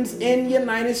Americans in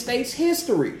United States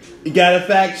history. You gotta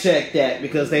fact check that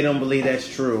because they don't believe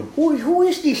that's true. Who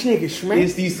is these niggas, man?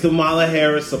 It's these Kamala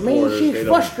Harris supporters. Man, she's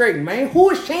frustrating, man.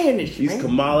 Who is saying this, these man?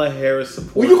 Kamala Harris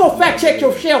supporters. Well, you go fact check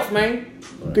yourself, man.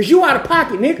 Because you out of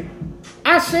pocket, nigga.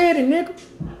 I said it, nigga.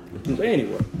 So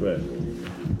anyway, right.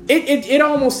 It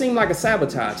almost seemed like a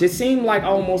sabotage. It seemed like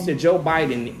almost that Joe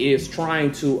Biden is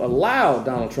trying to allow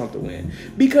Donald Trump to win.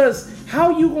 Because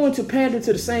how are you going to pander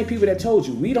to the same people that told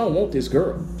you, we don't want this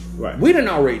girl? Right. We done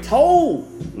already told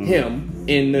him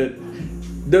in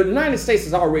the United States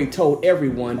has already told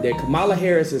everyone that Kamala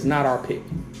Harris is not our pick.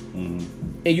 And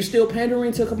you still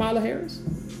pandering to Kamala Harris?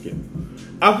 Yeah.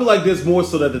 I feel like there's more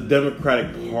so that the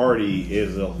Democratic Party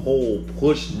as a whole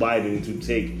pushed Biden to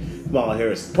take Kamala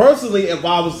Harris. Personally, if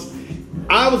I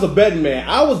was a betting man,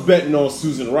 I was betting on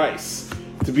Susan Rice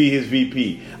to be his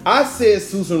VP. I said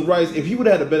Susan Rice, if he would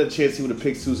have had a better chance, he would have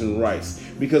picked Susan Rice.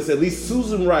 Because at least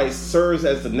Susan Rice serves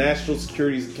as the National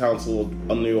Security Council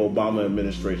under the Obama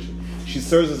administration. She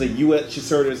served as a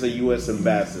U.S.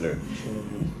 ambassador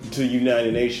to the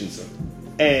United Nations.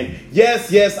 And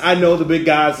yes, I know the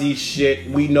Benghazi shit.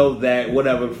 We know that.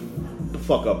 Whatever. The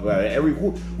fuck up about it.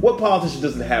 What politician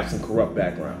doesn't have some corrupt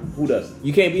background? Who doesn't?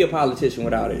 You can't be a politician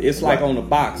without it. It's like on the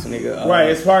box, nigga. Right.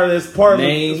 It's part of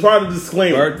name, it's part of the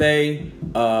disclaimer. Birthday,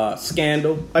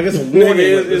 scandal. Like it's a warning.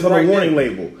 It's on right a warning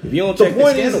label. If you don't the check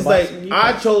point the is, box, like,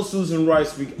 I chose Susan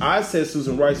Rice. I said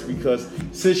Susan Rice because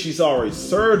since she's already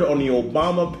served on the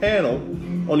Obama panel,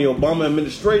 on the Obama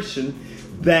administration,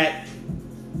 that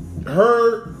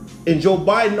her and Joe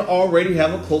Biden already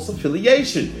have a close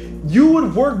affiliation. You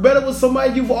would work better with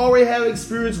somebody you've already had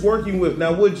experience working with.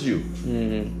 Now, would you?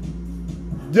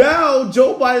 Mm-hmm. Now,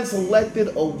 Joe Biden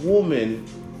selected a woman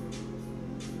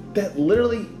that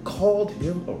literally called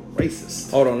him a racist.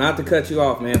 Hold on, not to cut you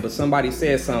off, man, but somebody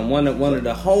said something. One of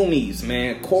the homies,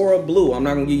 man, Cora Blue. I'm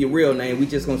not gonna give you a real name. We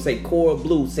just gonna say Cora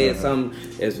Blue said something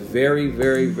that's very,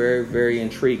 very, very, very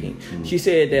intriguing. Mm-hmm. She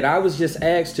said that I was just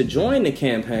asked to join the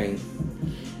campaign.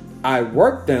 I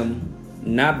worked them,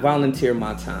 not volunteer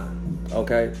my time.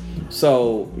 Okay,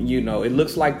 so it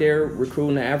looks like they're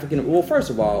recruiting an African. Well, first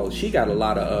of all, she got a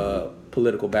lot of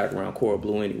political background, Cora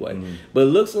Blue, anyway. Mm-hmm. But it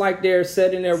looks like they're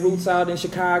setting their roots out in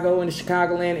Chicago, in the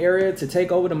Chicagoland area, to take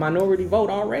over the minority vote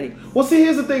already. Well, see,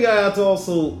 here's the thing I have to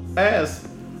also ask: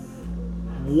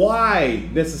 why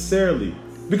necessarily?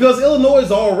 Because Illinois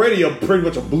is already pretty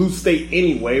much a blue state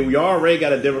anyway. We already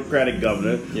got a Democratic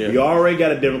governor. Yeah. We already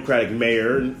got a Democratic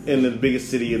mayor in the biggest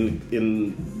city in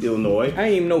Illinois. I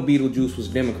didn't even know Beetlejuice was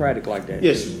Democratic like that.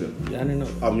 Yes, you do. I didn't know.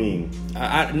 I mean,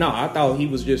 I thought he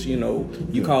was just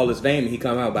you call his name and he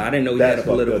come out, but I didn't know he had a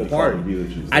political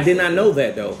party. I did not know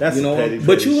that though. That's petty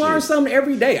but you learn something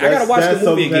every day. I gotta watch the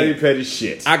movie again. That's some petty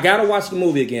shit. I gotta watch the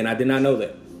movie again. I did not know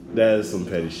that. That is some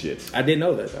petty shit. I didn't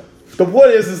know that though. The point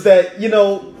is that,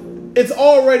 it's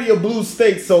already a blue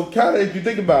state, so kind of, if you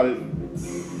think about it,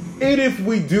 and if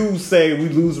we do say we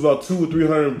lose about 200 or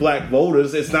 300 black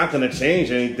voters, it's not going to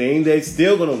change anything. They're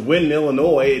still going to win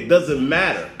Illinois. It doesn't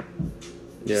matter.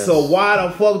 Yes. So why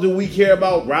the fuck do we care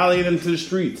about rallying them to the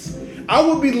streets? I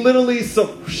would be literally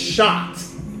shocked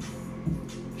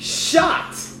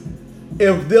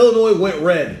if Illinois went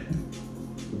red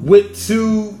with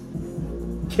two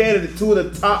of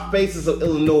the top faces of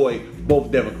Illinois,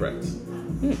 both Democrats.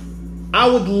 I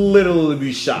would literally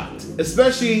be shocked,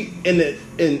 especially in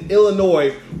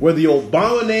Illinois, where the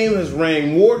Obama name has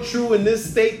rang more true in this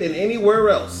state than anywhere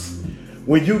else.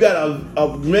 When you got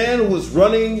a man who was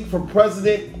running for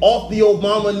president off the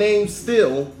Obama name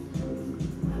still,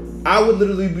 I would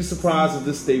literally be surprised if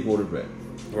this state voted red.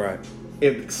 Right.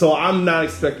 So I'm not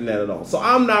expecting that at all. So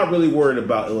I'm not really worried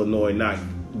about Illinois not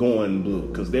going blue,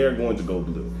 because they're going to go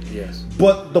blue. Yes.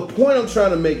 But the point I'm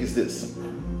trying to make is this.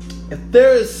 If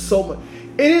there is so much...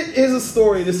 It is a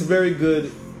story that's very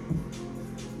good...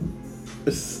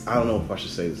 I don't know if I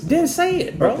should say this. Then say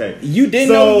it, bro. Okay. You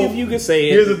didn't know if you could say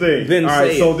it. Here's the thing. Then all say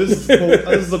right, so it. this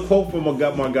is a quote from my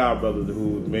god brother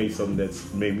who made something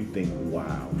that's made me think,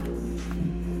 wow.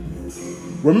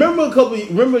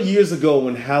 Remember years ago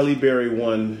when Halle Berry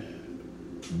won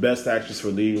Best Actress for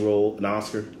Leading Role, an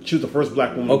Oscar? She was the first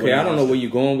black woman. Okay, I don't know where you're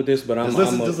going with this, but I'm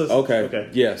listen. Okay.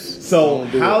 Yes. So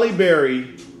Halle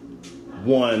Berry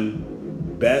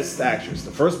won Best Actress,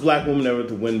 the first black woman ever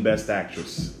to win Best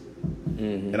Actress,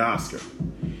 an Oscar,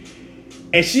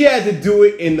 and she had to do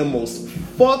it in the most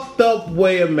fucked up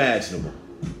way imaginable.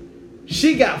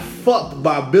 She got fucked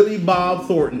by Billy Bob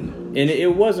Thornton. And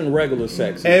it wasn't regular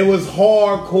sex. And it was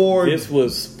hardcore. This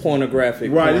was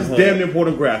pornographic. Right, it's damn near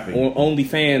pornographic. Or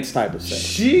OnlyFans type of sex.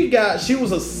 She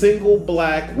was a single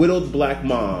widowed black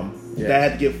mom that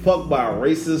had to get fucked by a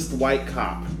racist white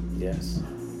cop. Yes.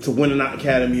 To win an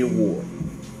Academy Award.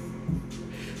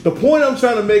 The point I'm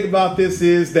trying to make about this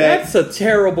is that... That's a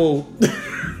terrible...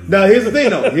 Now, here's the thing,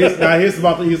 though. Here's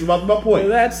about my point.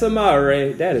 That's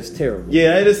Amare. That is terrible.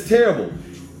 Yeah, it is terrible.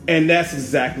 And that's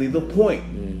exactly the point.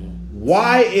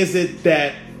 Why is it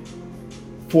that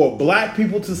for black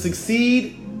people to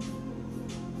succeed,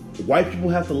 white people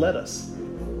have to let us?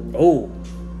 Oh,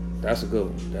 that's a good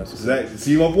one.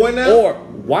 See my point now? Or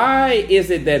why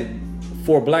is it that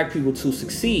for black people to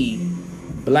succeed,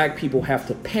 black people have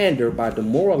to pander by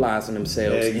demoralizing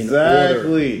themselves in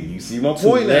order you see my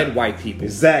point now? Let white people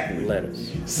let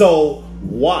us. So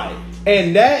why?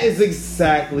 And that is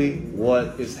exactly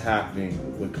what is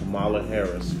happening with Kamala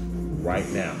Harris right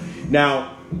now.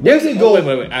 Now, there's a go.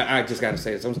 Wait. I just got to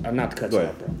say this. I'm not to cut you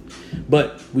off, bro.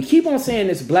 But we keep on saying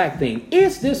this black thing.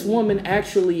 Is this woman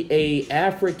actually a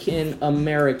African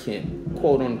American,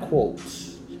 quote unquote?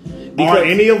 Are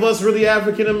any of us really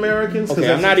African Americans?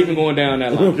 Okay, I'm not even going down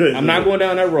that line. Okay. I'm not going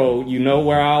down that road. You know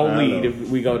where I'll lead if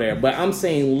we go there. But I'm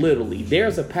saying literally,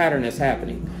 there's a pattern that's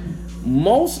happening.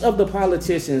 most of the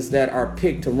politicians that are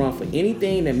picked to run for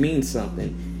anything that means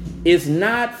something is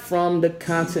not from the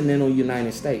continental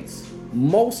United States.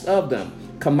 Most of them.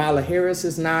 Kamala Harris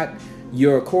is not.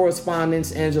 Your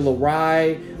correspondents, Angela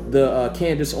Rye, the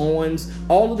Candace Owens,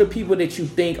 all of the people that you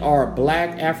think are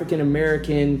black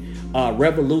African-American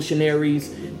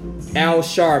revolutionaries, Al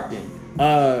Sharpton,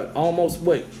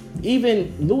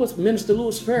 even Minister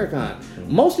Louis Farrakhan.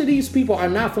 Most of these people are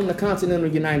not from the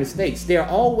continental United States. They're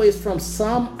always from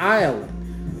some island.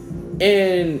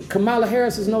 And Kamala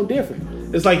Harris is no different.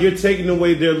 It's like you're taking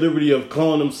away their liberty of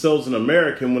calling themselves an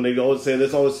American when they always say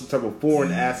there's always some type of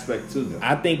foreign aspect to them.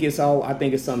 I think it's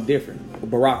something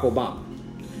different. Barack Obama.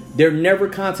 They're never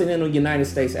continental United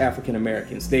States African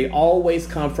Americans. They always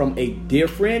come from a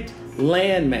different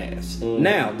landmass.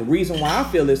 Now, the reason why I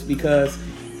feel this because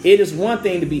it is one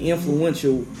thing to be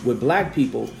influential with black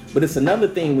people, but it's another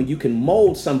thing when you can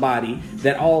mold somebody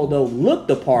that, although look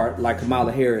the part, like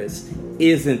Kamala Harris,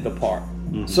 isn't the part.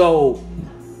 So,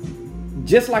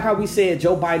 just like how we said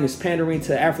Joe Biden is pandering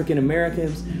to African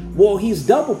Americans, well, he's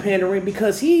double pandering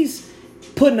because he's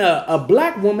putting a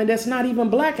black woman that's not even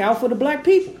black out for the black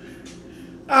people.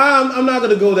 I'm not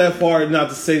going to go that far, not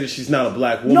to say that she's not a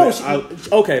black woman. No,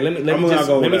 okay,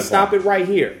 let me stop it right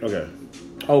here.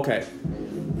 Okay.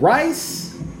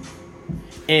 Rice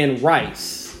and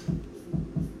rice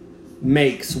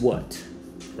makes what?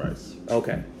 Rice.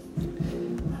 Okay.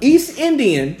 East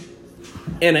Indian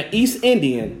and an East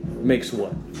Indian makes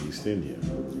what? East Indian.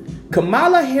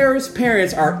 Kamala Harris'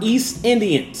 parents are East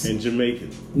Indians. And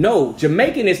Jamaican. No,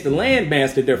 Jamaican is the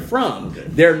landmass that they're from. Okay.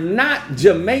 They're not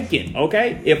Jamaican,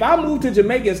 okay? If I move to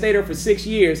Jamaica and stay there for 6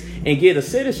 years and get a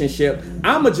citizenship,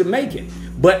 I'm a Jamaican.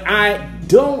 But I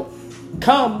don't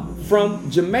come from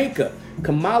Jamaica.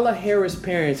 Kamala Harris'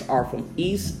 parents are from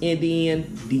East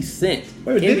Indian descent.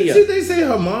 Wait, didn't they say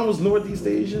her mom was Northeast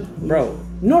Asia? Bro,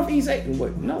 Northeast Asia.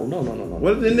 Wait, no.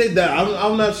 What didn't they?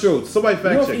 I'm not sure. Somebody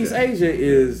fact check. Northeast Asia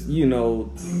is,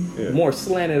 more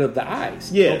slanted of the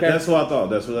eyes. Yeah, okay? That's what I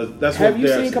thought. That's Have you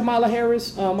seen Kamala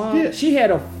Harris' mom? Yeah. She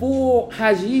had a full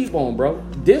hijab on, bro.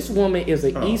 This woman is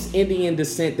an East Indian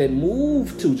descent that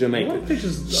moved to Jamaica.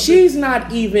 She's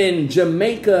not even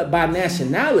Jamaica by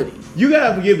nationality. You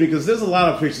gotta forgive me because there's a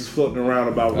lot of pictures floating around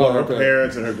about what her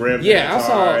parents and her grandparents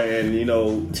are.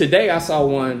 And today I saw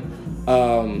one.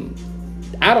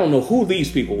 I don't know who these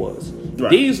people was.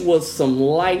 Right. These was some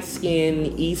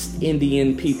light-skinned East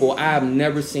Indian people I've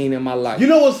never seen in my life. You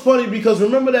know what's funny? Because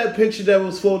remember that picture that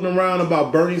was floating around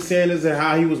about Bernie Sanders and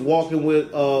how he was walking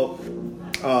with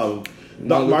Dr.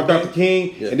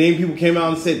 King, and then people came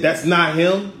out and said that's not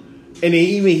him, and then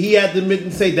even he had to admit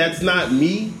and say that's not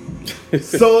me.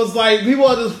 So it's like people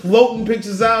are just floating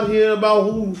pictures out here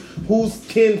about who's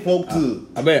kinfolk to.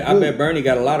 I bet Bernie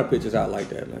got a lot of pictures out like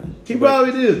that, man. He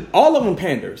probably did. All of them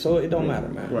pander, so it don't matter,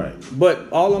 man. Right.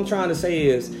 But all I'm trying to say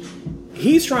is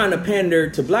he's trying to pander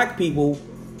to black people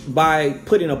by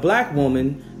putting a black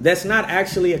woman that's not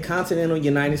actually a continental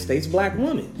United States black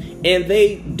woman. And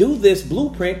they do this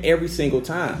blueprint every single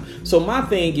time. So my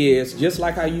thing is, just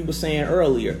like how you were saying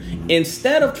earlier,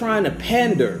 instead of trying to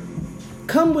pander,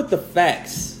 come with the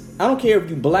facts. I don't care if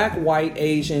you're black, white,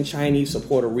 Asian, Chinese, or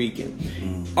Puerto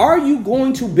Rican. Are you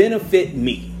going to benefit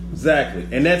me? Exactly.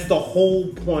 And that's the whole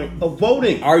point of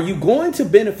voting. Are you going to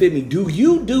benefit me? Do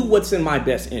you do what's in my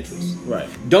best interest? Right.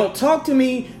 Don't talk to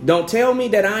me. Don't tell me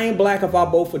that I ain't black if I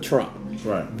vote for Trump.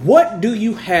 Right. What do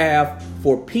you have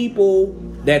for people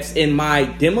that's in my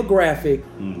demographic,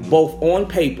 both on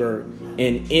paper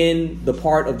and in the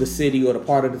part of the city or the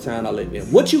part of the town I live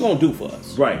in? What you gonna do for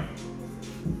us? Right.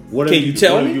 Can you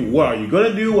tell me? What are you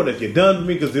going to do? What have you done for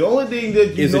me? Because the only thing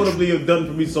that you notably have done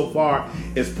for me so far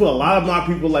is put a lot of my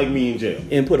people like me in jail.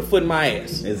 And put a foot in my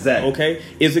ass. Exactly. Okay?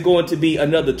 Is it going to be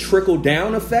another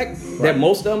trickle-down effect that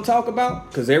most of them talk about?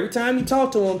 Because every time you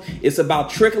talk to them, it's about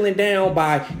trickling down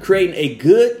by creating a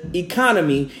good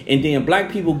economy, and then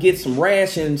black people get some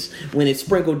rations when it's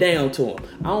sprinkled down to them.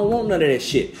 I don't want none of that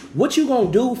shit. What you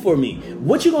going to do for me?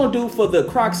 What you going to do for the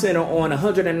Croc Center on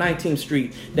 119th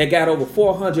Street that got over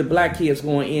 400 black kids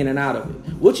going in and out of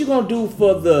it? What you gonna do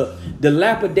for the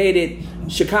dilapidated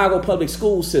Chicago public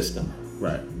school system?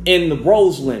 Right. In the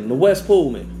Roseland, the West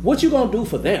Pullman? What you gonna do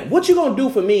for them? What you gonna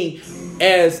do for me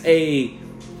as a,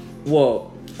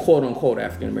 quote unquote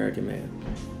African American man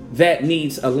that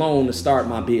needs a loan to start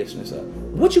my business up?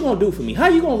 What you gonna do for me? How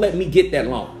you gonna let me get that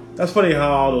loan? That's funny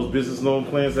how all those business loan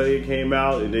plans that they came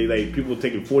out, and they like people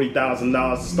taking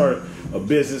 $40,000 to start a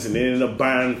business, and they ended up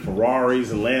buying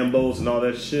Ferraris and Lambos and all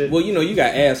that shit. Well, you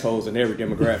got assholes in every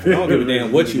demographic. I don't give a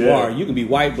damn what you are. You can be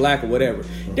white, black, or whatever.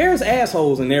 There's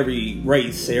assholes in every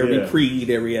race, every creed,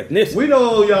 every ethnicity. We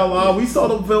know y'all are. We saw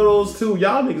them photos too.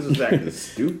 Y'all niggas was acting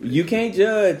stupid. You can't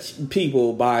judge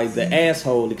people by the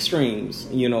asshole extremes.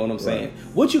 You know what I'm saying?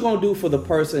 Right. What you gonna do for the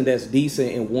person that's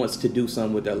decent and wants to do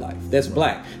something with their life? That's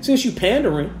black. Since you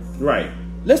pandering, right?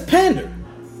 Let's pander.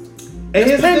 And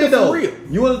here's the thing, though.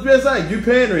 You want to be like you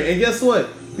pandering, and guess what?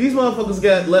 These motherfuckers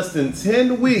got less than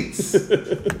 10 weeks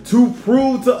to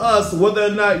prove to us whether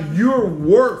or not you're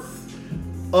worth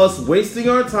us wasting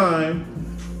our time,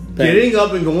 getting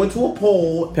up and going to a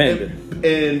poll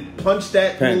and punch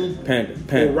that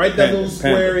or write that little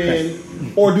square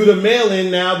in, or do the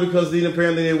mail-in now because then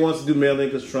apparently they want to do mail-in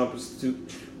because Trump is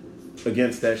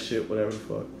against that shit, whatever the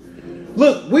fuck.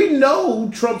 Look, we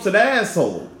know Trump's an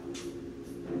asshole.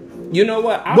 You know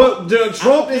what?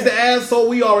 Trump is the asshole.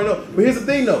 We already know. But here's the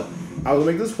thing, though. I will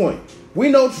make this point. We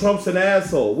know Trump's an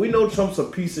asshole. We know Trump's a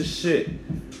piece of shit.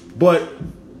 But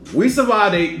we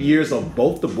survived 8 years of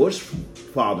both the Bush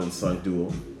father and son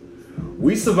duo.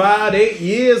 We survived 8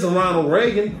 years of Ronald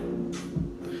Reagan.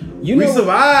 We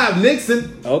survived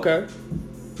Nixon. Okay.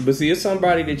 But see, it's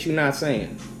somebody that you're not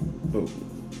saying. Who?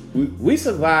 We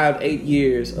survived 8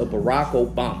 years of Barack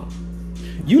Obama.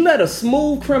 You let a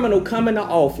smooth criminal come into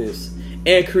office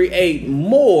and create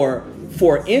more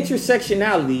for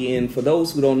intersectionality. And for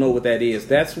those who don't know what that is,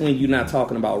 that's when you're not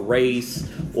talking about race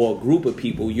or a group of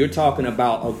people. You're talking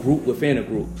about a group within a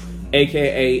group,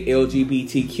 aka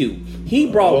LGBTQ.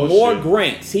 He brought more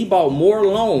grants. He bought more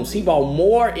loans. He bought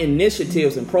more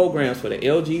initiatives and programs for the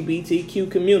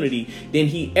LGBTQ community than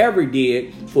he ever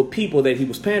did for people that he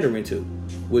was pandering to,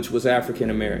 which was African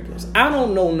Americans. I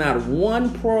don't know not one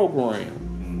program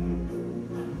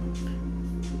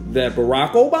that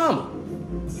Barack Obama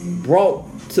brought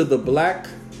to the black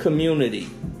community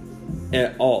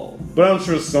at all. But I'm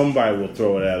sure somebody will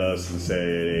throw it at us and say,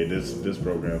 "Hey, this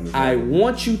program." I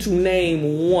want you to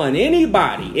name one,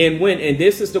 anybody, and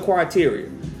this is the criteria.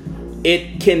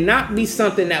 It cannot be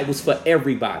something that was for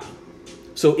everybody.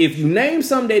 So if you name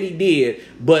something that he did,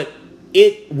 but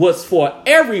it was for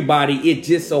everybody, it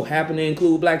just so happened to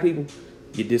include black people,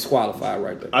 you're disqualified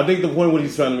right there. I think the point what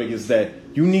he's trying to make is that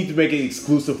you need to make it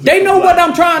exclusive. They know what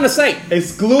I'm trying to say.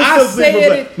 Exclusive. I said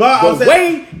it the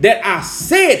way that I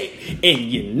said it, and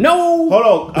you know. Hold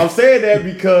on, I'm saying that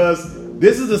because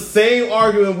this is the same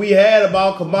argument we had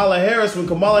about Kamala Harris when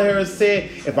Kamala Harris said,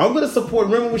 "If I'm going to support,"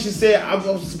 remember when she said, "I'm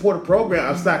going to support a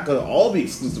program, it's not going to all be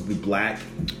exclusively black."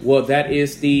 Well, that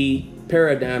is the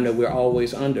paradigm that we're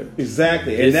always under.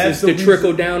 Exactly. And that's the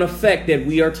trickle-down effect that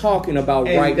we are talking about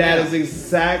right now. And that is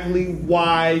exactly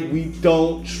why we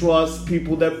don't trust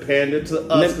people that pander to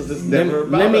us, because it's never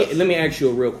about us. Let me ask you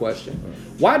a real question.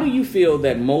 Why do you feel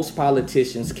that most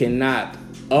politicians cannot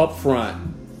upfront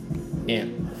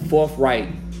and forthright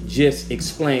just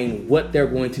explain what they're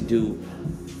going to do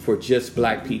for just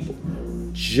black people?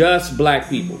 Just black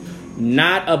people.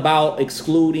 Not about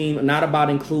excluding, not about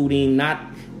including, not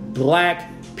black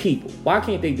people. Why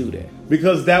can't they do that?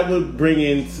 Because that would bring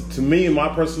in, to me, in my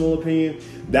personal opinion,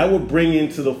 that would bring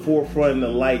into the forefront and the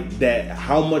light that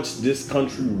how much this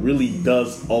country really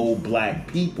does owe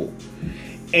black people.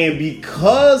 And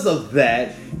because of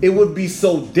that, it would be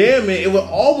so damning, it would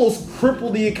almost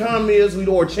cripple the economy as we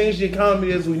know, or change the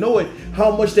economy as we know it,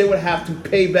 how much they would have to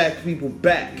pay back people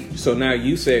back. So now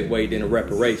you segued into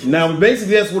reparations. Now,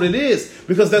 basically, that's what it is.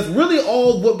 Because that's really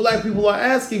all what black people are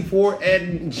asking for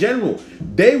in general.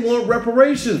 They want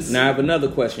reparations. Now, I have another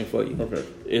question for you. Okay.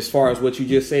 As far as what you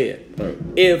just said. Right.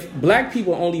 If black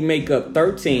people only make up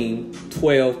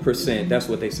 12%, that's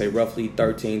what they say, roughly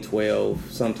 13, 12,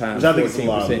 sometimes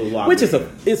 14%. Which is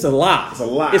it's a lie. It's a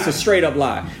lie. It's a straight up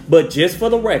lie. But just for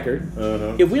the record,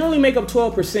 if we only make up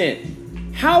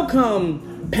 12%, how come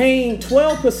paying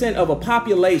 12% of a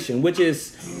population, which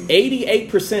is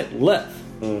 88% left,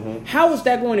 how is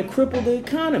that going to cripple the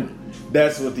economy?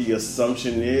 That's what the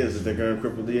assumption is, that they're going to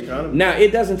cripple the economy. Now,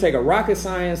 it doesn't take a rocket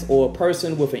science or a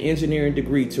person with an engineering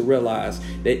degree to realize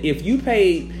that if you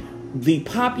pay the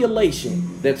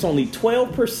population that's only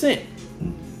 12%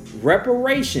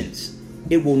 reparations,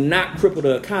 it will not cripple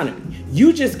the economy.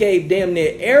 You just gave damn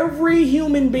near every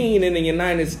human being in the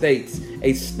United States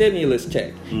a stimulus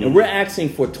check. And we're asking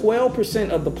for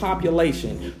 12% of the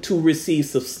population to receive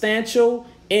substantial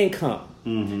income.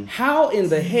 How in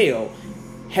the hell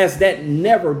has that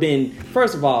never been?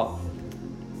 First of all,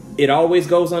 it always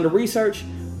goes under research,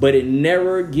 but it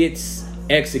never gets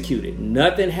executed.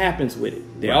 Nothing happens with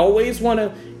it. They always want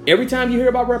to Every time you hear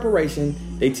about reparation,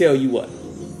 they tell you what?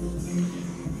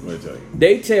 What they tell you?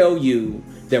 They tell you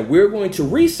that we're going to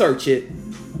research it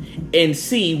and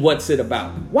see what's it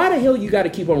about. Why the hell you got to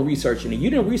keep on researching it? You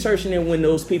didn't research it when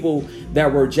those people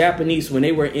that were Japanese, when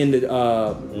they were in the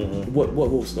what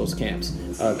was those camps?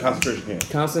 Concentration camps.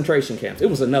 Concentration camps. It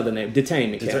was another name.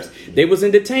 Detainment camps. They was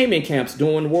in detainment camps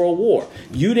during World War.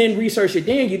 You didn't research it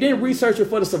then. You didn't research it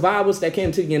for the survivors that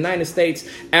came to the United States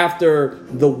after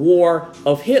the war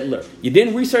of Hitler. You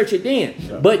didn't research it then.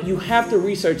 Yeah. But you have to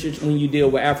research it when you deal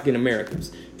with African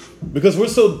Americans. Because we're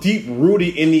so deep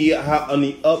rooted in the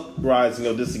uprising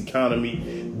of this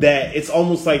economy that it's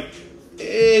almost like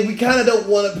we kind of don't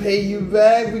want to pay you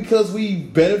back because we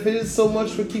benefited so much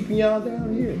for keeping y'all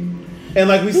down here. And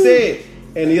like we said,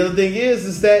 and the other thing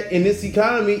is that in this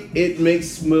economy, it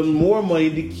makes more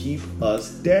money to keep us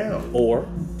down. Or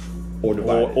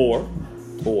divided.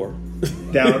 Or.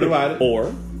 Down or divided.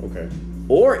 Or. Okay.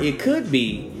 Or it could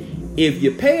be, if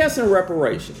you pay us in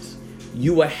reparations,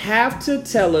 you will have to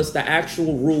tell us the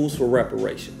actual rules for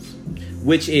reparations,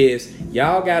 which is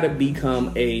y'all got to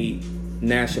become a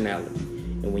nationality.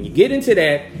 And when you get into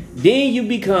that, then you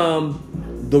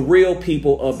become the real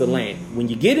people of the land. When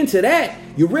you get into that,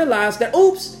 you realize that,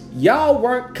 oops, y'all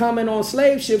weren't coming on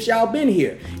slave ships. Y'all been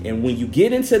here. And when you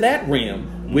get into that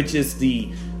realm, which is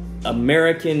the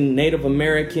Native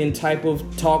American type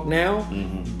of talk now,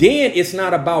 then it's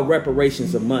not about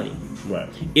reparations of money. Right.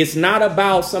 It's not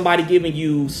about somebody giving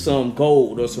you some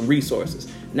gold or some resources.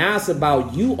 Now it's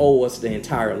about you owe us the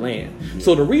entire land. Yeah.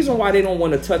 So the reason why they don't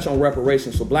want to touch on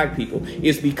reparations for black people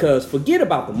is because forget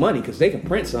about the money because they can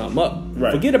print something up.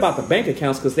 Right. Forget about the bank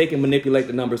accounts because they can manipulate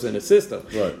the numbers in the system.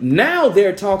 Right. Now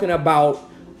they're talking about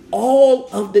all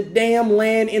of the damn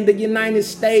land in the United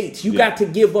States. You got to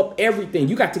give up everything.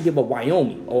 You got to give up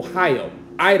Wyoming, Ohio,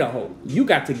 Idaho. You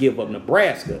got to give up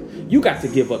Nebraska. You got to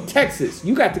give up Texas.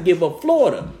 You got to give up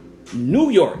Florida,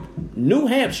 New York, New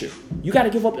Hampshire. You got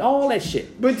to give up all that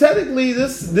shit. But technically,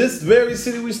 this very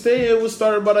city we stay in was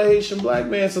started by a Haitian black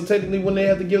man. So technically, wouldn't they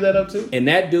have to give that up too? And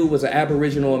that dude was an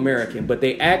Aboriginal American, but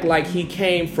they act like he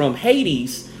came from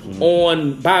Hades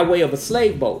by way of a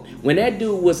slave boat. When that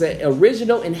dude was an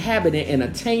original inhabitant and a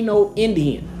Taino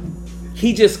Indian,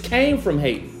 he just came from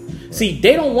Haiti. See,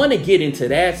 they don't want to get into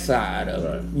that side of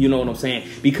it. You know what I'm saying?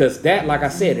 Because that, like I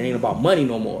said, it ain't about money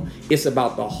no more. It's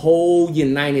about the whole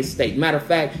United States. Matter of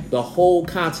fact, the whole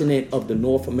continent of the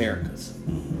North Americas.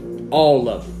 All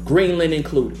of it. Greenland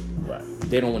included. Right.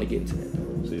 They don't want to get into that,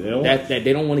 though. See,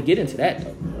 they don't want to get into that,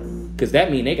 though. Because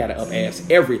that means they got to up-ass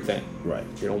everything. Right.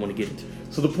 They don't want to get into it.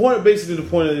 So the point of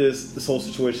this whole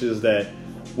situation is that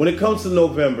when it comes to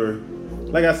November,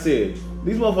 like I said,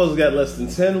 these motherfuckers got less than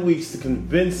 10 weeks to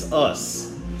convince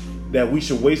us that we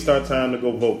should waste our time to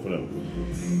go vote for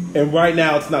them. And right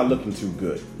now, it's not looking too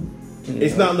good.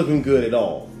 It's not looking good at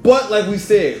all. But like we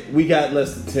said, we got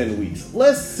less than 10 weeks.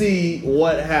 Let's see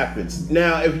what happens.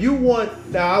 Now, I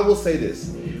will say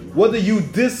this. Whether you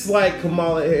dislike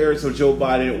Kamala Harris or Joe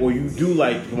Biden, or you do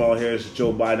like Kamala Harris or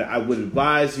Joe Biden, I would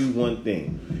advise you one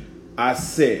thing. I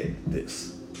said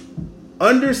this.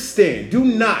 Understand, do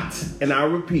not, and I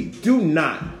repeat, do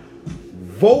not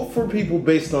vote for people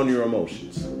based on your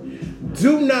emotions.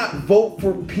 Do not vote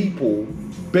for people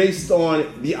based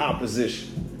on the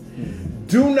opposition.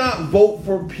 Do not vote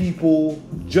for people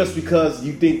just because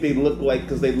you think they look like,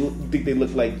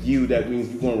 you, that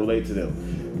means you want to relate to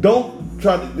them. Don't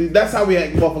try to, that's how we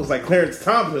act motherfuckers like Clarence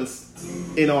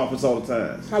Thompson in office all the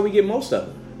time. That's how we get most of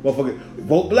them. Motherfucker,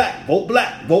 vote black, vote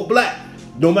black, vote black.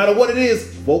 No matter what it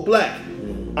is, vote black.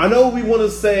 I know we want to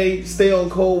say stay on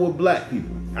code with black people.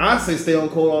 I say stay on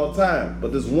code all the time.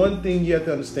 But there's one thing you have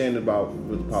to understand about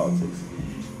with politics.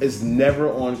 It's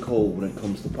never on code when it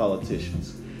comes to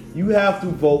politicians. You have to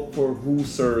vote for who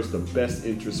serves the best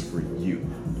interest for you.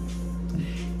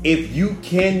 If you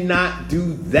cannot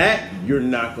do that, you're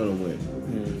not going to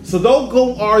win. So don't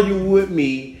go argue with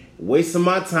me, wasting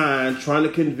my time trying to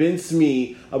convince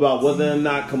me about whether or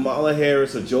not Kamala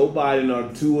Harris or Joe Biden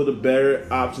are two of the better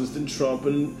options than Trump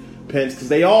and Pence, because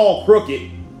they all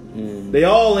crooked. They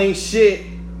all ain't shit.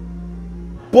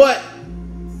 But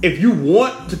if you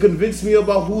want to convince me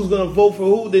about who's going to vote for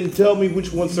who, then tell me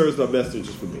which one serves the best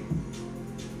interest for me.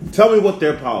 Tell me what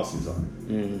their policies are.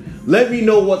 Let me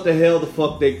know what the hell the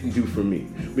fuck they can do for me.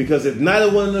 Because if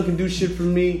neither one of them can do shit for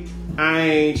me, I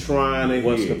ain't trying to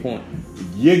What's the point?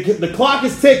 The clock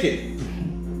is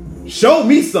ticking. Show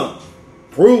me something.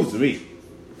 Prove to me.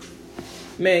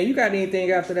 Man, you got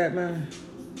anything after that, man?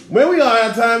 Man, we are out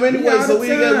of time anyway, so we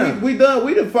done.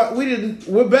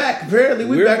 We're back. Apparently,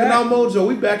 we're back in our mojo.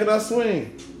 We back in our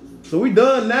swing. So we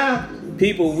done now.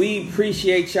 People, we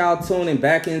appreciate y'all tuning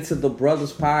back into the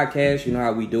Brothers Podcast. You know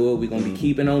how we do it. We're going to be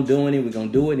keeping on doing it. We're going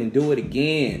to do it and do it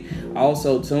again.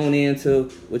 Also, tune in to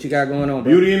what you got going on,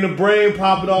 bro. Beauty in the Brain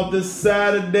popping off this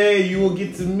Saturday. You will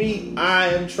get to meet I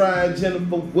Am Trying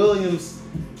Jennifer Williams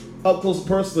up close and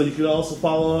personal. You can also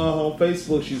follow her on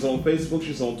Facebook. She's on Facebook.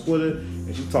 She's on Twitter.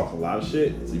 And she talks a lot of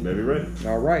shit. So you better be ready.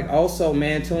 All right. Also,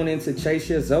 man, tune in to Chase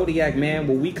Your Zodiac, man,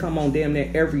 where we come on damn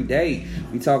near every day.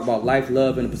 We talk about life,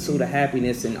 love, and the pursuit of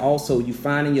happiness. And also, you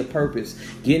finding your purpose,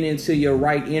 getting into your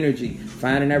right energy,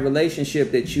 finding that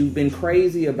relationship that you've been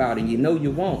crazy about and you know you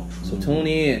want. So tune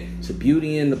in to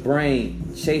Beauty in the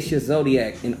Brain, Chase Your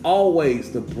Zodiac, and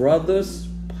always the Brothers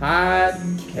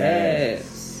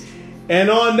Podcast. And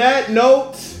on that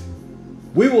note,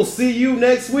 we will see you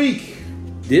next week.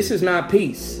 This is not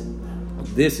peace.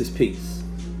 This is peace.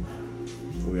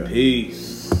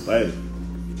 Peace. Later.